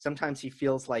sometimes he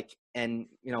feels like, and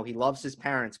he loves his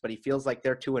parents, but he feels like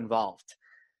they're too involved.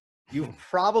 You've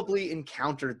probably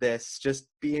encountered this just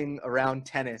being around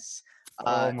tennis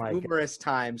numerous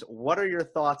times. What are your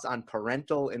thoughts on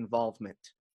parental involvement?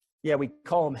 Yeah, we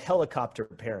call them helicopter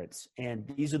parents. And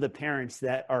these are the parents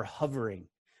that are hovering.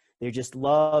 They just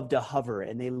love to hover,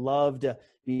 and they love to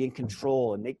be in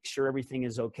control and make sure everything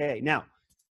is okay. Now,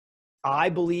 I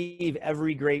believe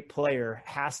every great player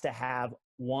has to have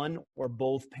one or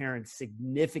both parents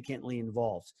significantly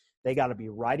involved. They got to be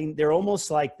writing. They're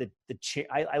almost like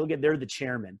I look at, they're the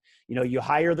chairman. You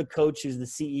hire the coach who's the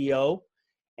CEO,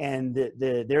 and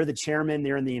they're the chairman.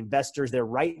 They're in the investors. They're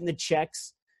writing the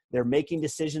checks. They're making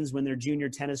decisions when they're junior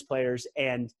tennis players.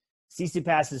 And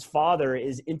Tsitsipas's father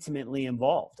is intimately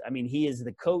involved. I mean, he is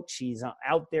the coach. He's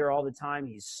out there all the time.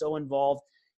 He's so involved.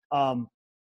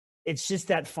 It's just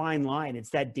that fine line.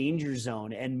 It's that danger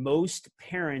zone. And most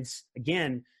parents,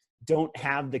 again, don't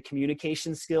have the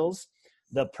communication skills,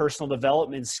 the personal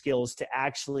development skills to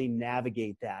actually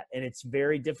navigate that. And it's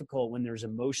very difficult when there's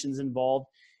emotions involved.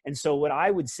 And so what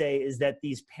I would say is that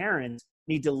these parents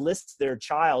need to list their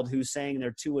child who's saying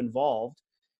they're too involved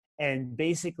and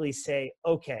basically say,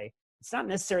 okay, it's not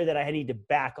necessary that I need to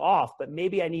back off, but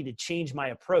maybe I need to change my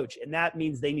approach. And that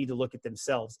means they need to look at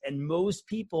themselves. And most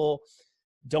people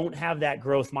don't have that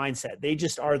growth mindset. They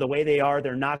just are the way they are.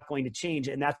 They're not going to change.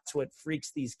 And that's what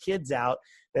freaks these kids out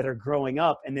that are growing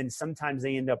up. And then sometimes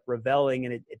they end up rebelling,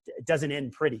 and it doesn't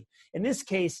end pretty. In this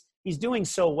case, he's doing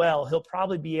so well, he'll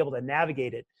probably be able to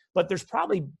navigate it. But there's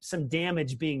probably some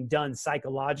damage being done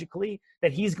psychologically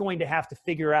that he's going to have to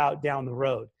figure out down the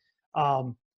road.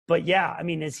 But yeah, I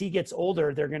mean, as he gets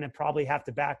older, they're going to probably have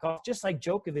to back off, just like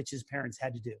Djokovic's parents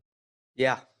had to do.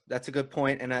 Yeah, that's a good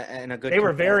point, and a good. They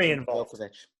were very involved.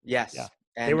 Djokovic. Yes, yeah.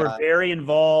 And, they were very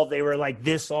involved. They were like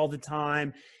this all the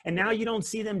time, and now you don't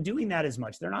see them doing that as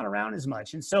much. They're not around as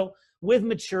much, and so with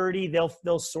maturity,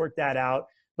 they'll sort that out.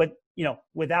 But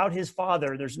without his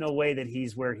father, there's no way that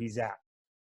he's where he's at.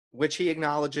 Which he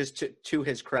acknowledges to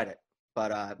his credit.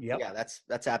 But yep. Yeah,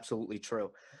 that's absolutely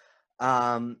true.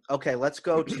 Okay, let's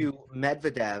go to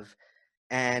Medvedev,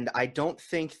 and I don't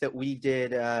think that we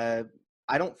did.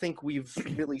 I don't think we've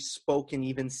really spoken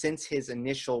even since his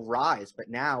initial rise, but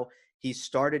now he's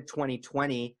started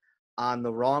 2020 on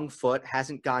the wrong foot,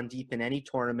 hasn't gone deep in any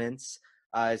tournaments,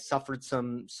 suffered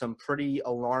some pretty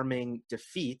alarming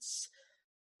defeats.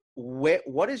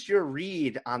 What is your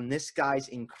read on this guy's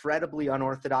incredibly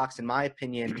unorthodox, in my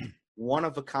opinion,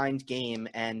 one-of-a-kind game,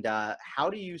 and how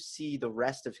do you see the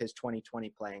rest of his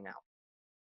 2020 playing out?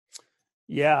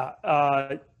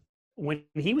 Yeah, when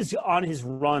he was on his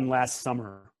run last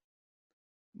summer,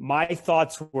 my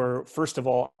thoughts were, first of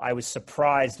all, I was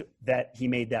surprised that he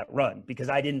made that run because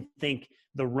I didn't think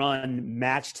the run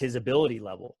matched his ability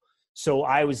level. So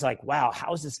I was like, wow,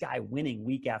 how is this guy winning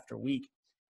week after week?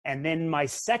 And then my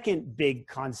second big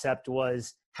concept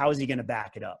was, how is he going to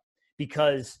back it up?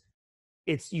 Because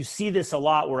you see this a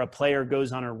lot where a player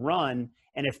goes on a run,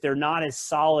 and if they're not as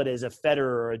solid as a Federer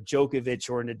or a Djokovic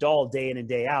or a Nadal day in and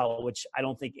day out, which I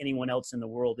don't think anyone else in the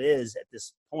world is at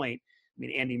this point. I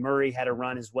mean, Andy Murray had a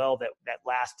run as well that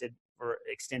lasted for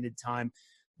extended time.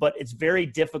 But it's very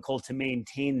difficult to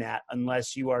maintain that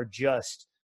unless you are just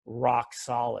rock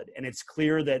solid. And it's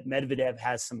clear that Medvedev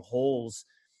has some holes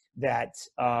that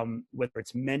whether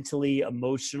it's mentally,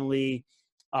 emotionally,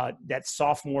 that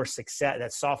sophomore success,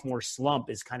 that sophomore slump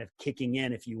is kind of kicking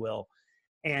in, if you will.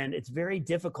 And it's very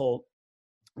difficult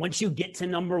once you get to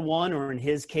number one, or in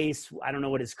his case, I don't know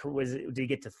what his was. Did he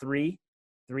get to three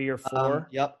or four?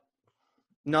 Yep.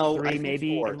 No, three,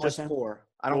 maybe four, just four.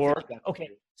 I don't four. think he got okay.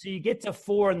 So you get to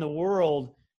four in the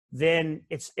world, then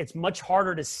it's much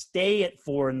harder to stay at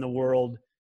four in the world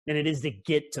than it is to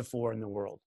get to four in the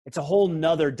world. It's a whole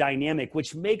nother dynamic,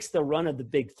 which makes the run of the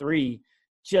big three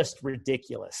just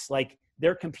ridiculous. Like,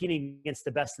 they're competing against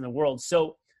the best in the world.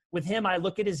 So with him, I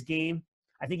look at his game.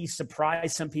 I think he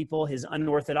surprised some people, his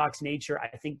unorthodox nature.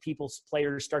 I think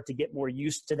players start to get more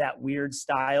used to that weird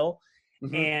style.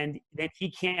 Mm-hmm. And then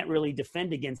he can't really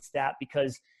defend against that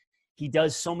because he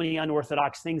does so many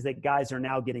unorthodox things that guys are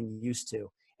now getting used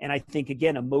to. And I think,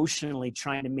 again, emotionally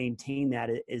trying to maintain that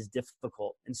is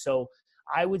difficult. And so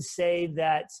I would say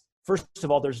that, first of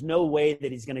all, there's no way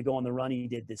that he's going to go on the run he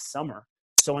did this summer.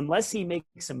 So unless he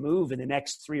makes a move in the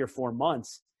next 3 or 4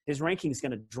 months, his ranking is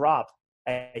going to drop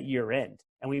at year end.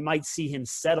 And we might see him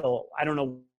settle. I don't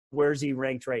know, where's he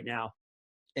ranked right now?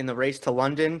 In the race to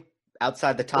London,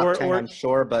 Outside the top 10, I'm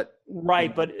sure, but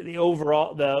right. But the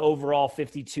overall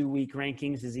 52-week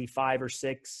rankings, is he 5 or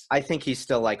 6? I think he's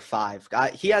still like 5.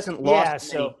 He hasn't lost Yeah. many.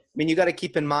 So I mean, you got to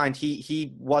keep in mind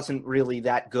he wasn't really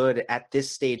that good at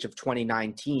this stage of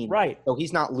 2019. right. So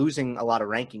he's not losing a lot of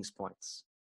rankings points.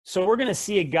 So we're going to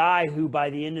see a guy who, by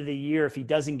the end of the year, if he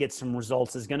doesn't get some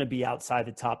results, is going to be outside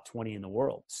the top 20 in the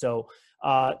world. So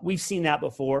we've seen that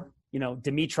before. You know,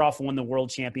 Dimitrov won the world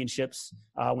championships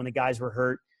when the guys were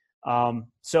hurt.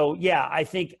 So yeah, I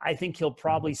think he'll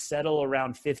probably settle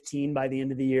around 15 by the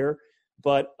end of the year,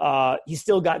 but he's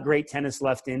still got great tennis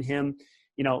left in him.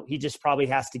 You know, he just probably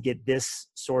has to get this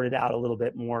sorted out a little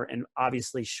bit more and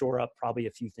obviously shore up probably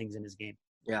a few things in his game.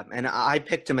 Yeah, and I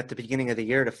picked him at the beginning of the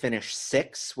year to finish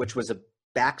 6, which was a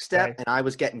backstep, Okay. and I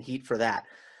was getting heat for that.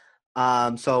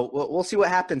 So we'll see what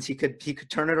happens. He could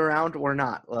turn it around or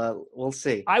not. We'll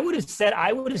see. I would have said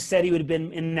he would have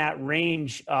been in that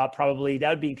range. Probably that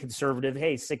would be conservative.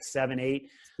 Hey, 6, 7, 8.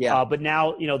 Yeah. But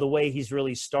now, you know, the way he's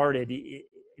really started,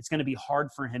 it's going to be hard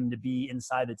for him to be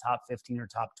inside the top 15 or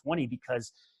top 20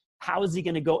 because how is he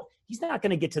going to go? He's not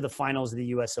going to get to the finals of the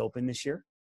U.S. Open this year.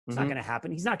 It's not going to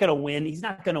happen. He's not going to win. He's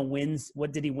not going to win.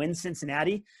 What did he win?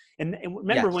 Cincinnati. And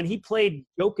remember when he played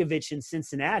Djokovic in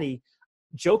Cincinnati,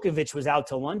 Djokovic was out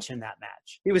to lunch in that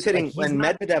match. He was hitting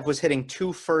Medvedev was hitting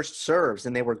 2 first serves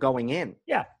and they were going in.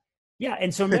 Yeah. Yeah.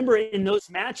 And so remember in those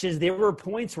matches, there were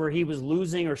points where he was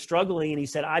losing or struggling and he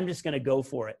said, I'm just going to go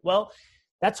for it. Well,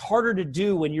 that's harder to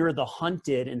do when you're the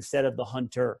hunted instead of the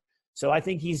hunter. So I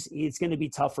think it's going to be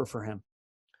tougher for him.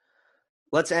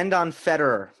 Let's end on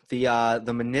Federer. The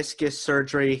meniscus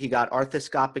surgery. He got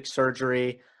arthroscopic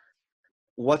surgery.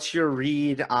 What's your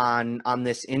read on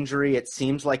this injury? It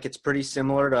seems like it's pretty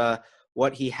similar to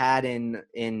what he had in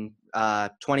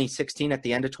 2016, at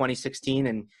the end of 2016,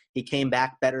 and he came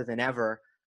back better than ever.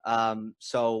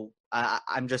 So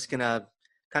I'm just gonna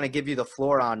kind of give you the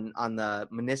floor on the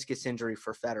meniscus injury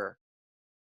for Federer.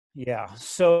 Yeah.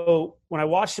 So when I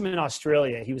watched him in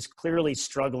Australia, he was clearly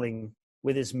struggling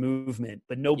with his movement,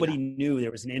 but nobody knew there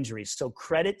was an injury. So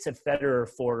credit to Federer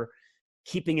for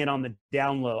keeping it on the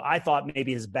down low. I thought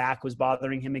maybe his back was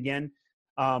bothering him again.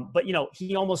 But, you know,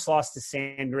 he almost lost to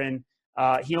Sandgren.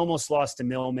 He almost lost to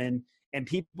Millman. And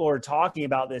people are talking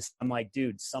about this. I'm like,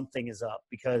 dude, something is up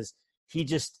because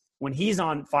when he's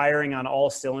firing on all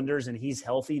cylinders and he's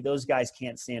healthy, those guys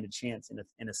can't stand a chance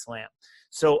in a slam.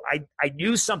 So I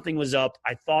knew something was up.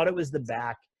 I thought it was the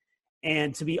back.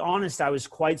 And to be honest, I was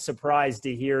quite surprised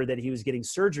to hear that he was getting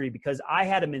surgery because I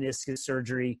had a meniscus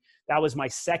surgery. That was my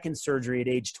second surgery at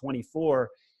age 24.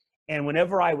 And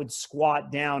whenever I would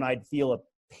squat down, I'd feel a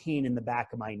pain in the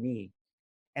back of my knee.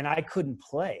 And I couldn't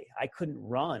play. I couldn't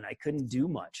run. I couldn't do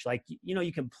much. Like, you know,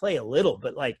 you can play a little,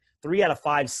 but like 3 out of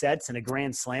 5 sets in a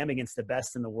grand slam against the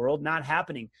best in the world, not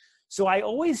happening. So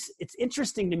it's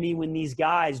interesting to me when these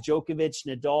guys, Djokovic,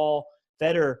 Nadal,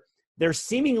 Federer, they're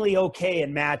seemingly okay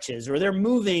in matches or they're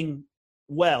moving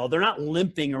well. They're not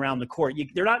limping around the court.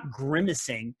 They're not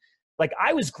grimacing. Like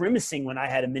I was grimacing when I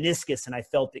had a meniscus and I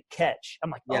felt it catch.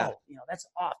 I'm like, oh, you know, that's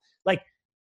off. Like,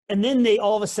 and then they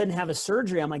all of a sudden have a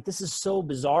surgery. I'm like, this is so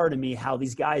bizarre to me how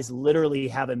these guys literally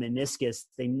have a meniscus.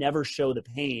 They never show the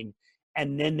pain.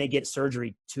 And then they get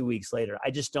surgery 2 weeks later.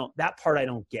 That part I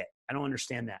don't get. I don't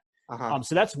understand that.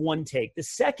 So that's one take. The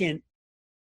second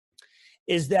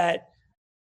is that,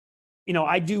 you know,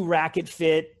 I do Racket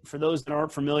Fit. For those that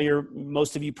aren't familiar,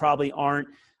 most of you probably aren't.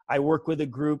 I work with a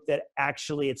group that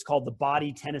actually, it's called the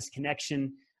Body Tennis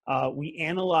Connection. We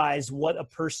analyze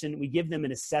we give them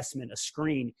an assessment, a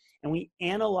screen, and we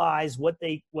analyze what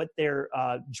their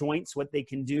joints, what they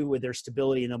can do with their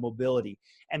stability and their mobility.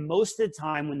 And most of the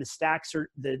time when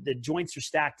the joints are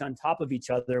stacked on top of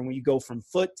each other, and when you go from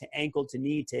foot to ankle to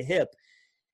knee to hip,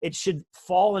 it should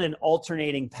fall in an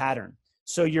alternating pattern.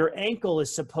 So your ankle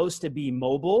is supposed to be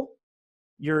mobile,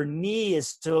 your knee is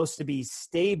supposed to be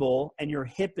stable, and your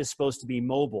hip is supposed to be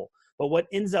mobile. But what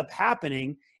ends up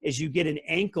happening is you get an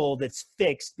ankle that's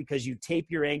fixed because you tape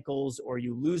your ankles or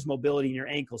you lose mobility in your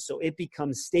ankles, so it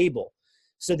becomes stable.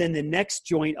 So then the next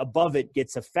joint above it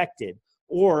gets affected.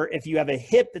 Or if you have a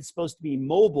hip that's supposed to be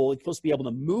mobile, it's supposed to be able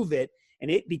to move it, and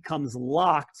it becomes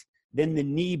locked, then the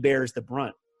knee bears the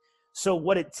brunt. So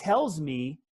what it tells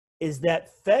me is that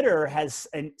Federer has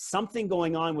something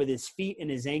going on with his feet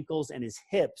and his ankles and his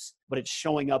hips, but it's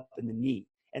showing up in the knee,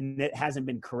 and it hasn't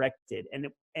been corrected.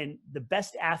 And the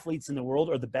best athletes in the world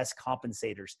are the best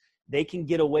compensators. They can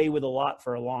get away with a lot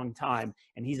for a long time,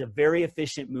 and he's a very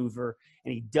efficient mover,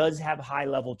 and he does have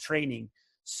high-level training.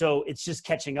 So it's just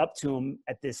catching up to him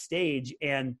at this stage.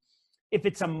 And if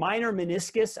it's a minor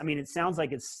meniscus, I mean, it sounds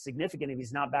like it's significant if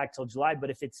he's not back till July, but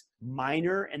if it's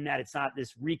minor and that it's not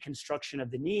this reconstruction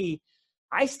of the knee,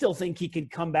 I still think he could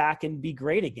come back and be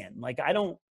great again. Like,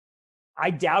 I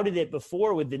doubted it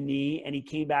before with the knee, and he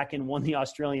came back and won the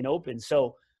Australian Open.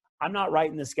 So I'm not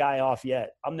writing this guy off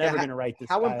yet. I'm never going to write this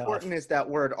guy off. How important is that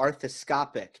word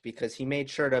arthroscopic? Because he made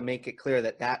sure to make it clear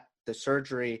that the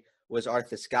surgery was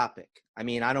arthroscopic. I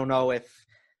mean, I don't know if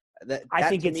that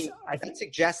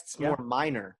suggests more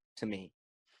minor to me.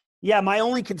 Yeah, my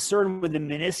only concern with the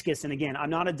meniscus, and again, I'm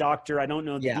not a doctor, I don't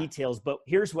know the details, but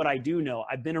here's what I do know.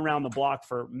 I've been around the block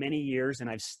for many years, and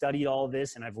I've studied all of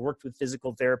this, and I've worked with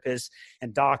physical therapists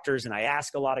and doctors, and I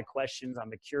ask a lot of questions.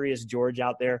 I'm a curious George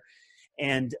out there.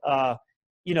 And,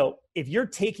 if you're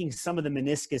taking some of the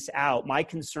meniscus out, my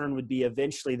concern would be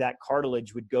eventually that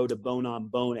cartilage would go to bone on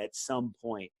bone at some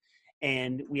point.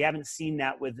 And we haven't seen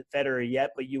that with Federer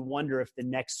yet, but you wonder if the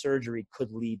next surgery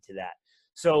could lead to that.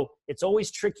 So it's always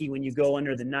tricky when you go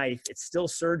under the knife. It's still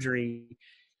surgery.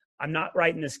 I'm not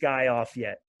writing this guy off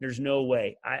yet. There's no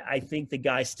way. I think the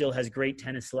guy still has great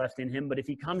tennis left in him, but if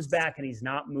he comes back and he's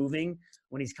not moving,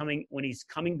 when he's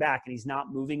coming back and he's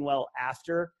not moving well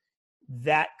after,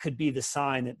 that could be the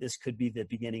sign that this could be the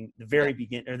beginning, the very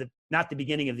beginning, or not the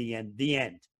beginning of the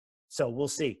end. So we'll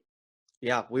see.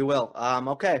 Yeah, we will.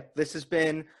 Okay. This has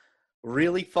been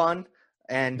really fun.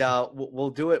 And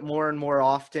we'll do it more and more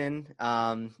often,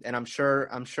 and I'm sure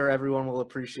everyone will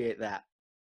appreciate that.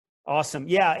 Awesome,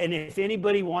 yeah. And if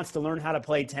anybody wants to learn how to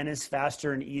play tennis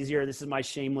faster and easier, this is my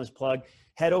shameless plug.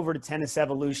 Head over to Tennis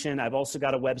Evolution. I've also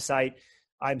got a website.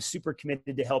 I'm super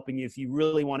committed to helping you if you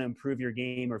really want to improve your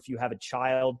game, or if you have a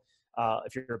child,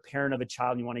 if you're a parent of a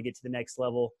child and you want to get to the next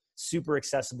level. Super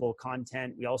accessible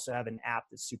content. We also have an app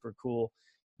that's super cool.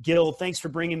 Gil, thanks for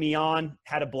bringing me on.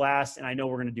 Had a blast, and I know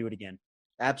we're going to do it again.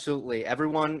 Absolutely.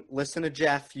 Everyone, listen to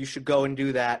Jeff. You should go and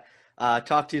do that.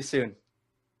 Talk to you soon.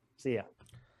 See ya.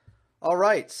 All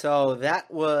right. So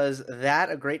that was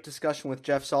a great discussion with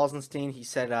Jeff Salzenstein. He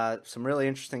said some really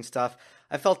interesting stuff.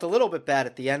 I felt a little bit bad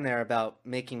at the end there about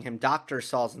making him Dr.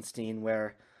 Salzenstein,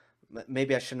 where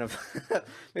maybe I shouldn't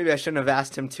have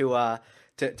asked him to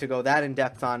go that in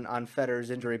depth on Federer's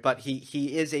injury, but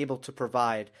he is able to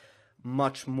provide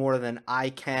much more than I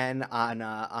can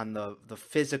on the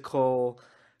physical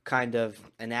kind of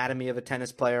anatomy of a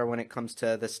tennis player when it comes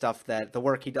to the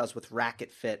work he does with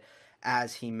racket fit,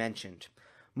 as he mentioned.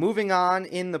 Moving on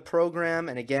in the program,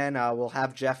 and again, we'll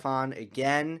have Jeff on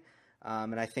again,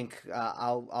 and I think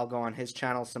I'll go on his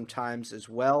channel sometimes as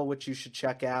well, which you should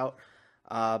check out.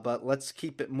 But let's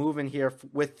keep it moving here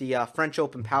with the French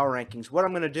Open Power Rankings. What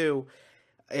I'm going to do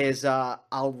is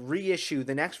I'll reissue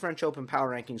the next French Open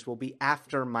Power Rankings will be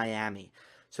after Miami.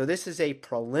 So this is a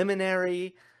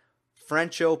preliminary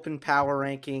French Open Power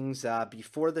Rankings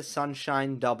before the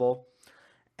Sunshine Double.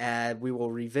 And we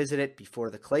will revisit it before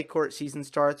the clay court season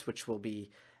starts, which will be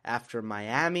after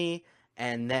Miami.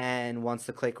 And then once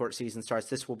the clay court season starts,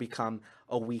 this will become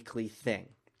a weekly thing.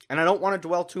 And I don't want to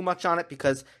dwell too much on it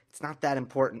because it's not that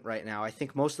important right now. I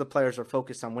think most of the players are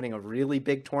focused on winning a really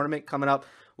big tournament coming up,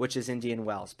 which is Indian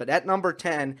Wells. But at number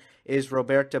 10 is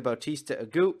Roberto Bautista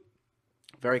Agut.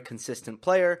 Very consistent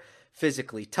player,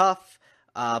 physically tough,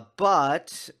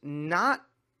 but not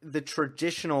the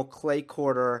traditional clay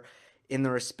courter in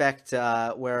the respect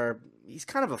where he's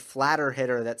kind of a flatter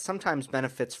hitter that sometimes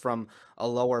benefits from a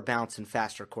lower bounce and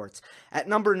faster courts. At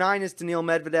number 9 is Daniil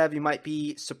Medvedev. You might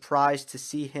be surprised to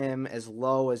see him as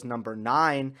low as number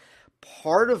 9.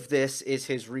 Part of this is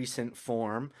his recent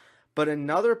form, but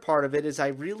another part of it is I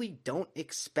really don't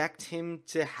expect him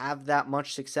to have that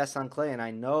much success on clay, and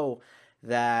I know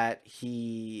that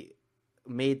he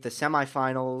made the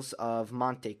semifinals of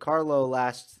Monte Carlo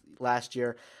last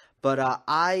year, but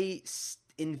I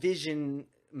envision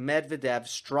Medvedev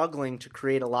struggling to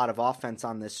create a lot of offense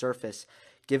on this surface,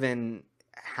 given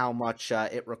how much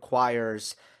it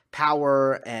requires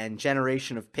power and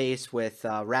generation of pace with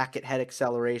racket head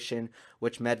acceleration,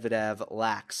 which Medvedev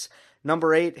lacks.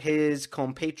 Number 8, his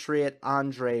compatriot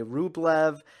Andrei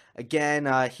Rublev.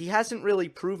 Again, he hasn't really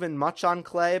proven much on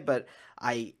clay, but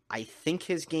I think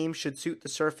his game should suit the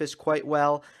surface quite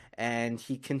well, and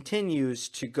he continues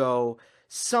to go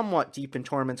somewhat deep in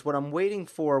tournaments. What I'm waiting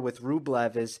for with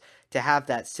Rublev is to have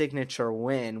that signature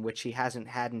win, which he hasn't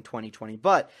had in 2020,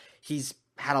 but he's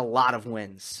had a lot of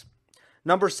wins.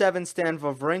 Number 7, Stan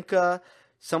Wawrinka,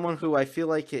 someone who I feel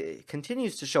like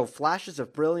continues to show flashes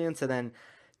of brilliance and then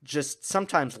just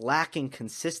sometimes lacking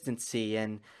consistency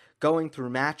and going through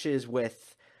matches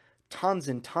with tons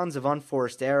and tons of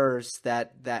unforced errors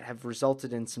that have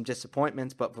resulted in some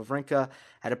disappointments, but Wawrinka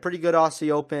had a pretty good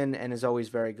Aussie Open and is always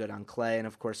very good on clay, and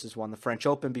of course has won the French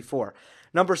Open before.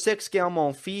 Number 6, Gael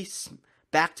Monfils,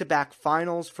 back-to-back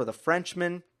finals for the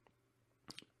Frenchman.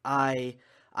 I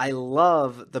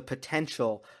love the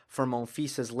potential for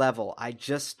Monfils' level. I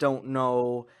just don't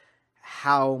know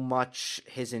how much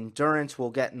his endurance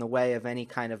will get in the way of any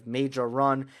kind of major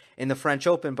run in the French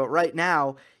Open, but right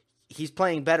now he's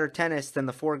playing better tennis than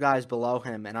the 4 guys below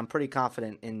him, and I'm pretty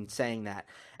confident in saying that.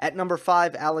 At number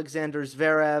 5, Alexander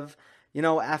Zverev. You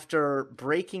know, after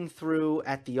breaking through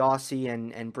at the Aussie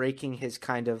and breaking his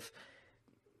kind of,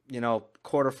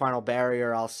 quarterfinal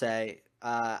barrier, I'll say,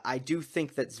 I do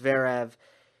think that Zverev,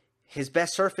 his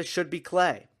best surface should be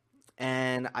clay.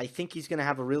 And I think he's going to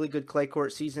have a really good clay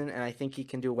court season, and I think he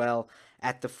can do well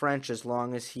at the French as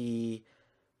long as he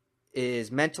is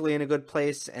mentally in a good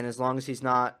place and as long as he's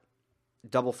not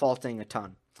double faulting a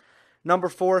ton. Number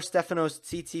 4, Stefanos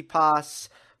Tsitsipas.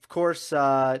 Of course,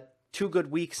 2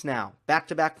 good weeks now.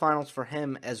 Back-to-back finals for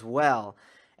him as well.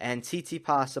 And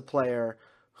Tsitsipas, a player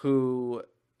who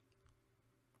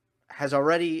has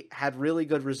already had really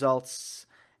good results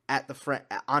at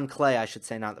on clay, I should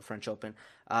say, not the French Open.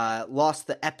 Lost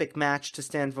the epic match to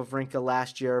Stan Wawrinka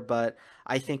last year, but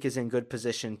I think is in good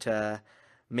position to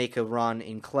make a run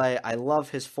in clay. I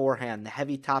love his forehand. The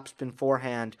heavy topspin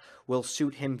forehand will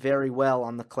suit him very well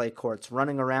on the clay courts,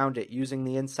 running around it, using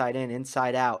the inside in,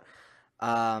 inside out.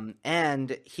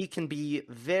 And he can be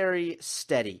very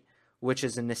steady, which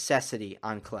is a necessity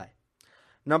on clay.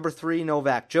 Number 3,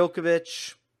 Novak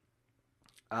Djokovic.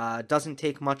 Doesn't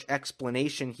take much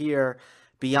explanation here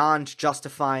beyond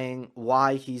justifying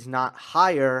why he's not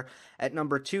higher. At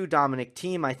number 2, Dominic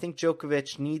Thiem. I think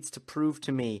Djokovic needs to prove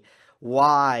to me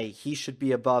why he should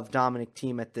be above Dominic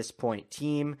Thiem at this point.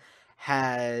 Thiem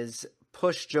has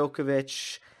pushed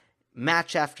Djokovic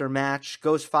match after match,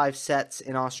 goes 5 sets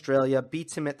in Australia,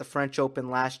 beats him at the French Open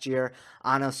last year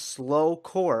on a slow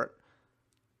court.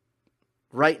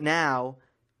 Right now,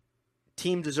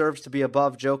 Thiem deserves to be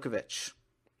above Djokovic.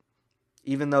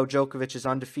 Even though Djokovic is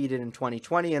undefeated in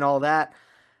 2020 and all that,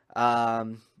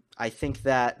 I think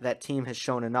that Thiem has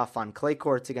shown enough on clay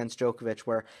courts against Djokovic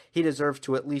where he deserves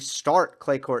to at least start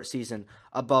clay court season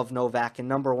above Novak. And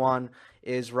number 1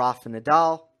 is Rafa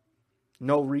Nadal.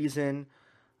 No reason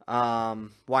why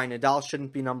Nadal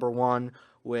shouldn't be number 1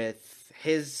 with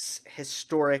his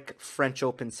historic French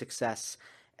Open success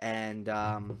and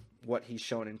what he's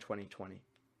shown in 2020.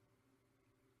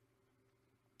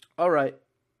 All right.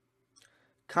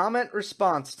 Comment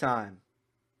response time.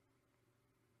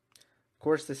 Of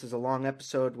course, this is a long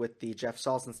episode with the Jeff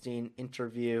Salzenstein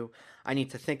interview. I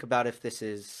need to think about if this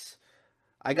is...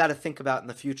 I got to think about in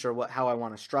the future how I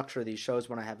want to structure these shows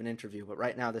when I have an interview, but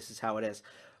right now this is how it is.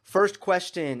 First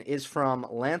question is from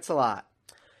Lancelot.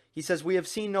 He says, we have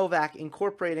seen Novak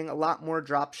incorporating a lot more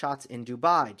drop shots in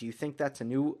Dubai. Do you think that's a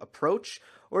new approach,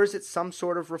 or is it some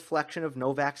sort of reflection of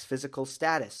Novak's physical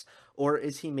status, or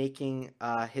is he making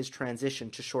his transition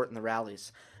to shorten the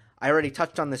rallies? I already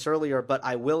touched on this earlier, but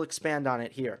I will expand on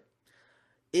it here.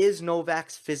 Is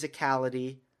Novak's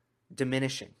physicality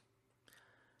diminishing?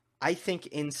 I think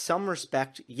in some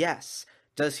respect, yes.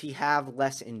 Does he have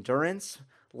less endurance,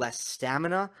 less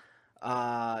stamina?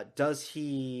 Does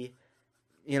he,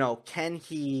 can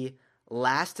he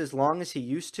last as long as he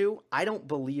used to? I don't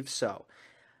believe so.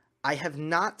 I have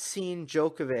not seen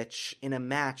Djokovic in a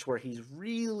match where he's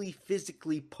really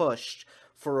physically pushed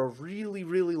for a really,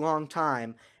 really long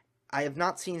time. I have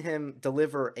not seen him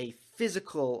deliver a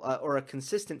physical or a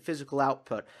consistent physical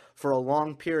output for a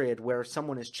long period where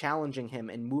someone is challenging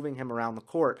him and moving him around the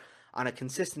court on a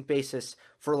consistent basis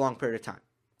for a long period of time.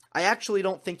 I actually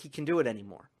don't think he can do it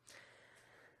anymore.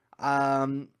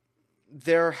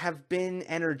 There have been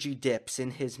energy dips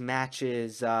in his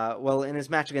matches. In his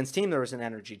match against Thiem, there was an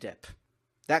energy dip.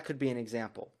 That could be an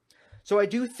example. So I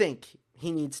do think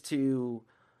he needs to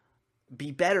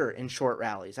be better in short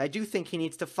rallies. I do think he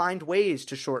needs to find ways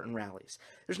to shorten rallies.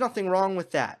 There's nothing wrong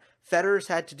with that. Federer's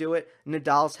had to do it.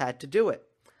 Nadal's had to do it.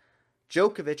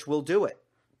 Djokovic will do it.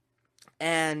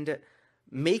 And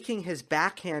making his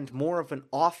backhand more of an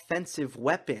offensive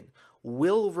weapon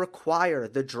will require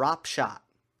the drop shot.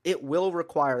 It will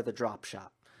require the drop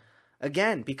shot.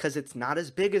 Again, because it's not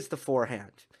as big as the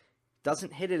forehand.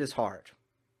 Doesn't hit it as hard.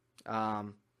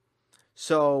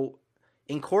 So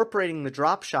incorporating the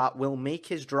drop shot will make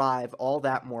his drive all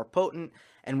that more potent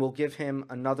and will give him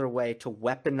another way to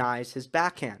weaponize his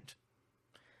backhand.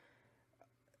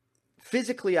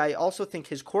 Physically, I also think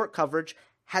his court coverage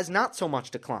has not so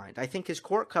much declined. I think his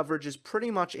court coverage is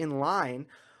pretty much in line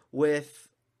with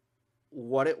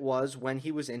what it was when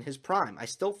he was in his prime. I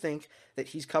still think that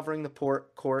he's covering the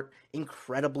court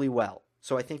incredibly well.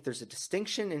 So I think there's a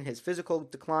distinction in his physical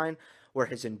decline where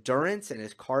his endurance and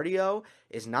his cardio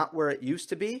is not where it used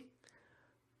to be.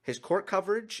 His court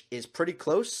coverage is pretty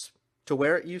close to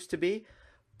where it used to be,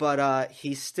 but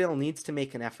he still needs to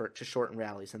make an effort to shorten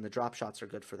rallies, and the drop shots are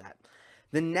good for that.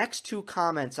 The next two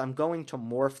comments, I'm going to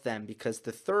morph them because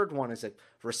the third one is a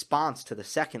response to the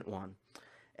second one.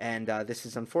 And this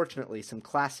is unfortunately some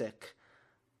classic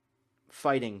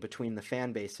fighting between the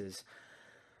fan bases.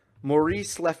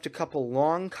 Maurice left a couple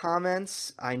long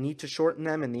comments. I need to shorten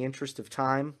them in the interest of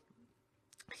time.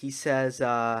 He says,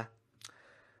 I'll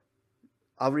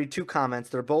read two comments.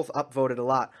 They're both upvoted a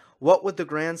lot. What would the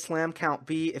Grand Slam count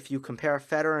be if you compare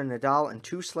Federer and Nadal and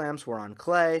 2 slams were on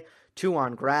clay, 2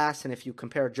 on grass, and if you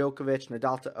compare Djokovic,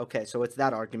 Nadal to... Okay, so it's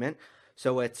that argument.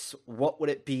 So it's what would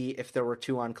it be if there were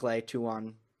 2 on clay, 2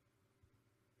 on...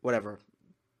 whatever,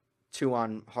 2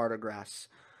 on harder grass.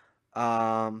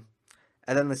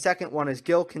 And then the second one is,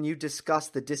 Gil, can you discuss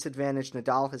the disadvantage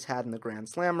Nadal has had in the Grand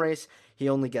Slam race? He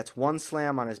only gets 1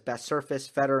 slam on his best surface.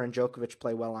 Federer and Djokovic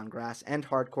play well on grass and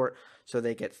hard court, so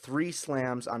they get 3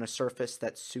 slams on a surface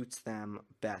that suits them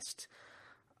best.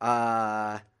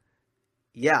 Yeah.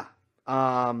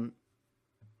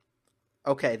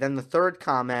 Okay, then the third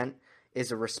comment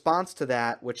is a response to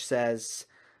that, which says...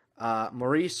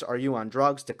 Maurice, are you on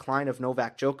drugs? Decline of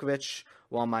Novak Djokovic.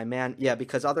 Well, my man, yeah,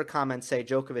 because other comments say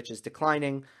Djokovic is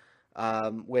declining,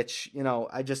 which,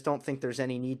 I just don't think there's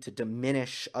any need to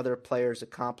diminish other players'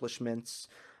 accomplishments.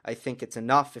 I think it's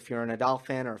enough if you're a Nadal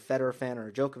fan or a Federer fan or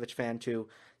a Djokovic fan to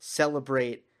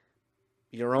celebrate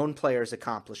your own players'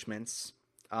 accomplishments.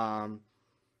 And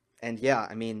yeah,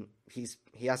 I mean, he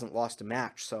hasn't lost a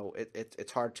match, so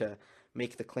it's hard to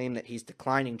make the claim that he's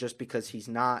declining just because he's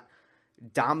not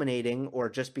dominating or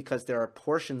just because there are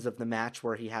portions of the match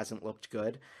where he hasn't looked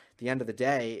good. At the end of the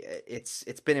day, it's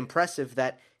been impressive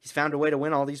that he's found a way to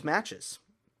win all these matches.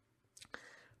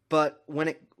 But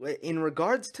in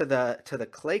regards to the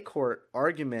clay court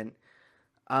argument,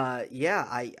 yeah,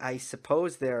 I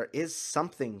suppose there is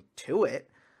something to it.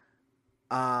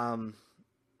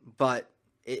 But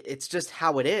it's just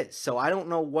how it is. So I don't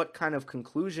know what kind of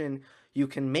conclusion you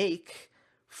can make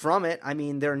from it. I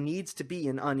mean, there needs to be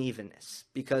an unevenness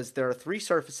because there are 3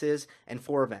 surfaces and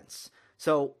 4 events.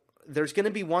 So there's going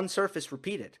to be 1 surface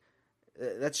repeated.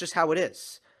 That's just how it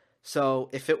is. So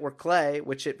if it were clay,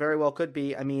 which it very well could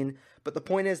be, I mean, but the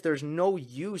point is there's no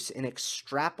use in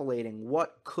extrapolating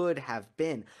what could have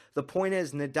been. The point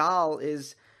is Nadal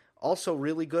is also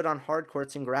really good on hard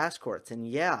courts and grass courts. And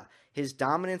yeah, his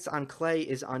dominance on clay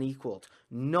is unequaled.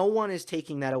 No one is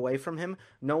taking that away from him.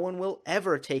 No one will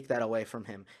ever take that away from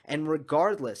him. And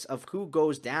regardless of who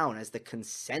goes down as the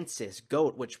consensus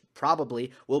GOAT, which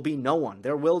probably will be no one,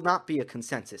 there will not be a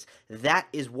consensus. That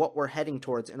is what we're heading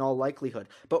towards in all likelihood.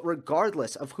 But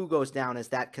regardless of who goes down as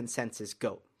that consensus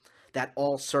GOAT, that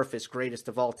all-surface greatest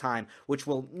of all time, which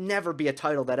will never be a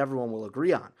title that everyone will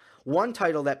agree on. One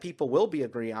title that people will be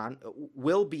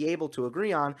able to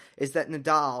agree on, is that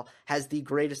Nadal has the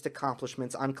greatest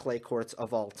accomplishments on clay courts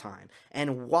of all time.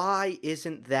 And why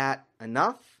isn't that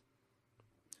enough?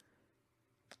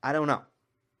 I don't know.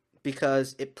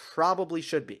 Because it probably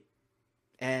should be.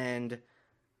 And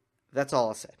that's all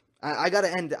I'll say. I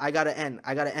gotta end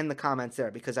the comments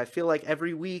there because I feel like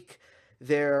every week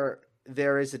there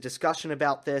is a discussion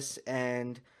about this,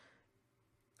 and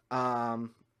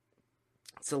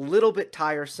it's a little bit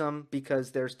tiresome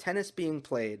because there's tennis being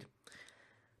played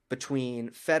between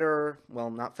Federer,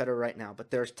 well, not Federer right now, but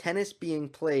there's tennis being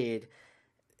played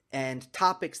and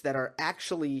topics that are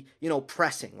actually,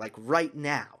 pressing, like right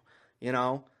now,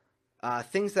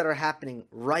 things that are happening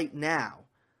right now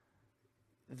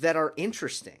that are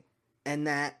interesting and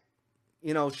that,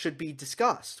 should be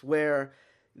discussed, where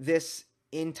this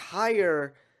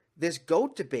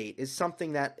GOAT debate is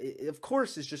something that, of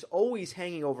course, is just always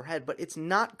hanging overhead, but it's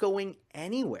not going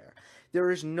anywhere.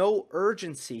 There is no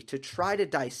urgency to try to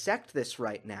dissect this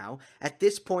right now at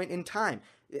this point in time.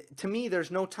 To me,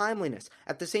 there's no timeliness.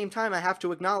 At the same time, I have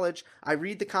to acknowledge I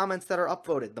read the comments that are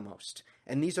upvoted the most,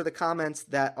 and these are the comments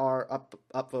that are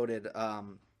upvoted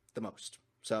the most.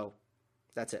 So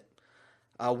that's it.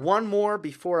 One more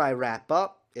before I wrap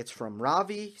up. It's from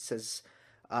Ravi. He says...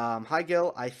 Hi,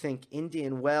 Gil. I think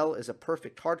Indian Well is a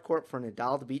perfect hard court for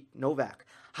Nadal to beat Novak.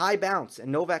 High bounce, and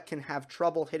Novak can have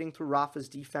trouble hitting through Rafa's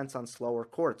defense on slower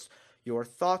courts. Your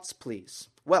thoughts, please.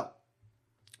 Well,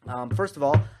 first of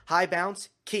all, high bounce,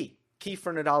 key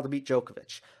for Nadal to beat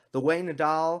Djokovic. The way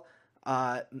Nadal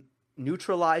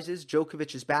neutralizes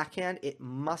Djokovic's backhand, it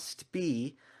must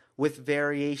be with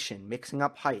variation, mixing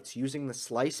up heights, using the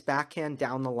slice backhand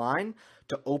down the line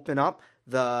to open up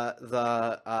the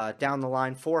down the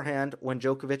line forehand when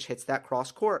Djokovic hits that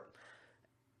cross court.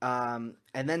 And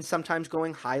then sometimes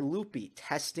going high loopy,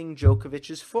 testing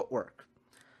Djokovic's footwork.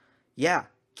 Yeah,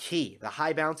 key. The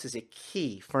high bounce is a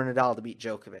key for Nadal to beat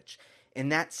Djokovic. In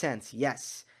that sense,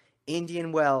 yes,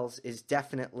 Indian Wells is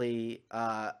definitely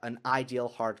an ideal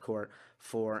hard court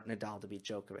for Nadal to beat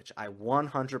Djokovic. I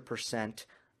 100%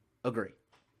 agree.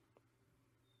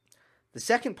 The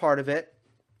second part of it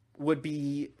would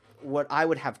be what I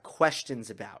would have questions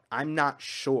about. I'm not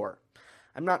sure.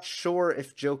 I'm not sure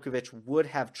if Djokovic would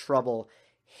have trouble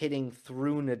hitting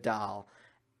through Nadal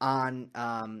on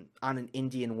an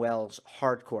Indian Wells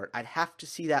hard court. I'd have to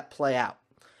see that play out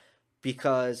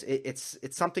because it's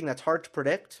something that's hard to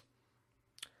predict,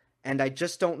 and I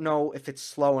just don't know if it's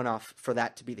slow enough for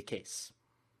that to be the case.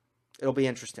 It'll be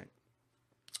interesting.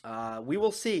 We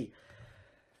will see.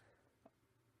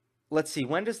 Let's see,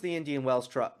 when does the Indian Wells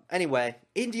draw? Anyway,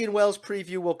 Indian Wells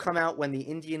preview will come out when the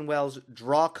Indian Wells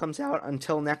draw comes out.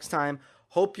 Until next time,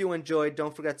 hope you enjoyed.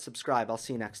 Don't forget to subscribe. I'll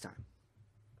see you next time.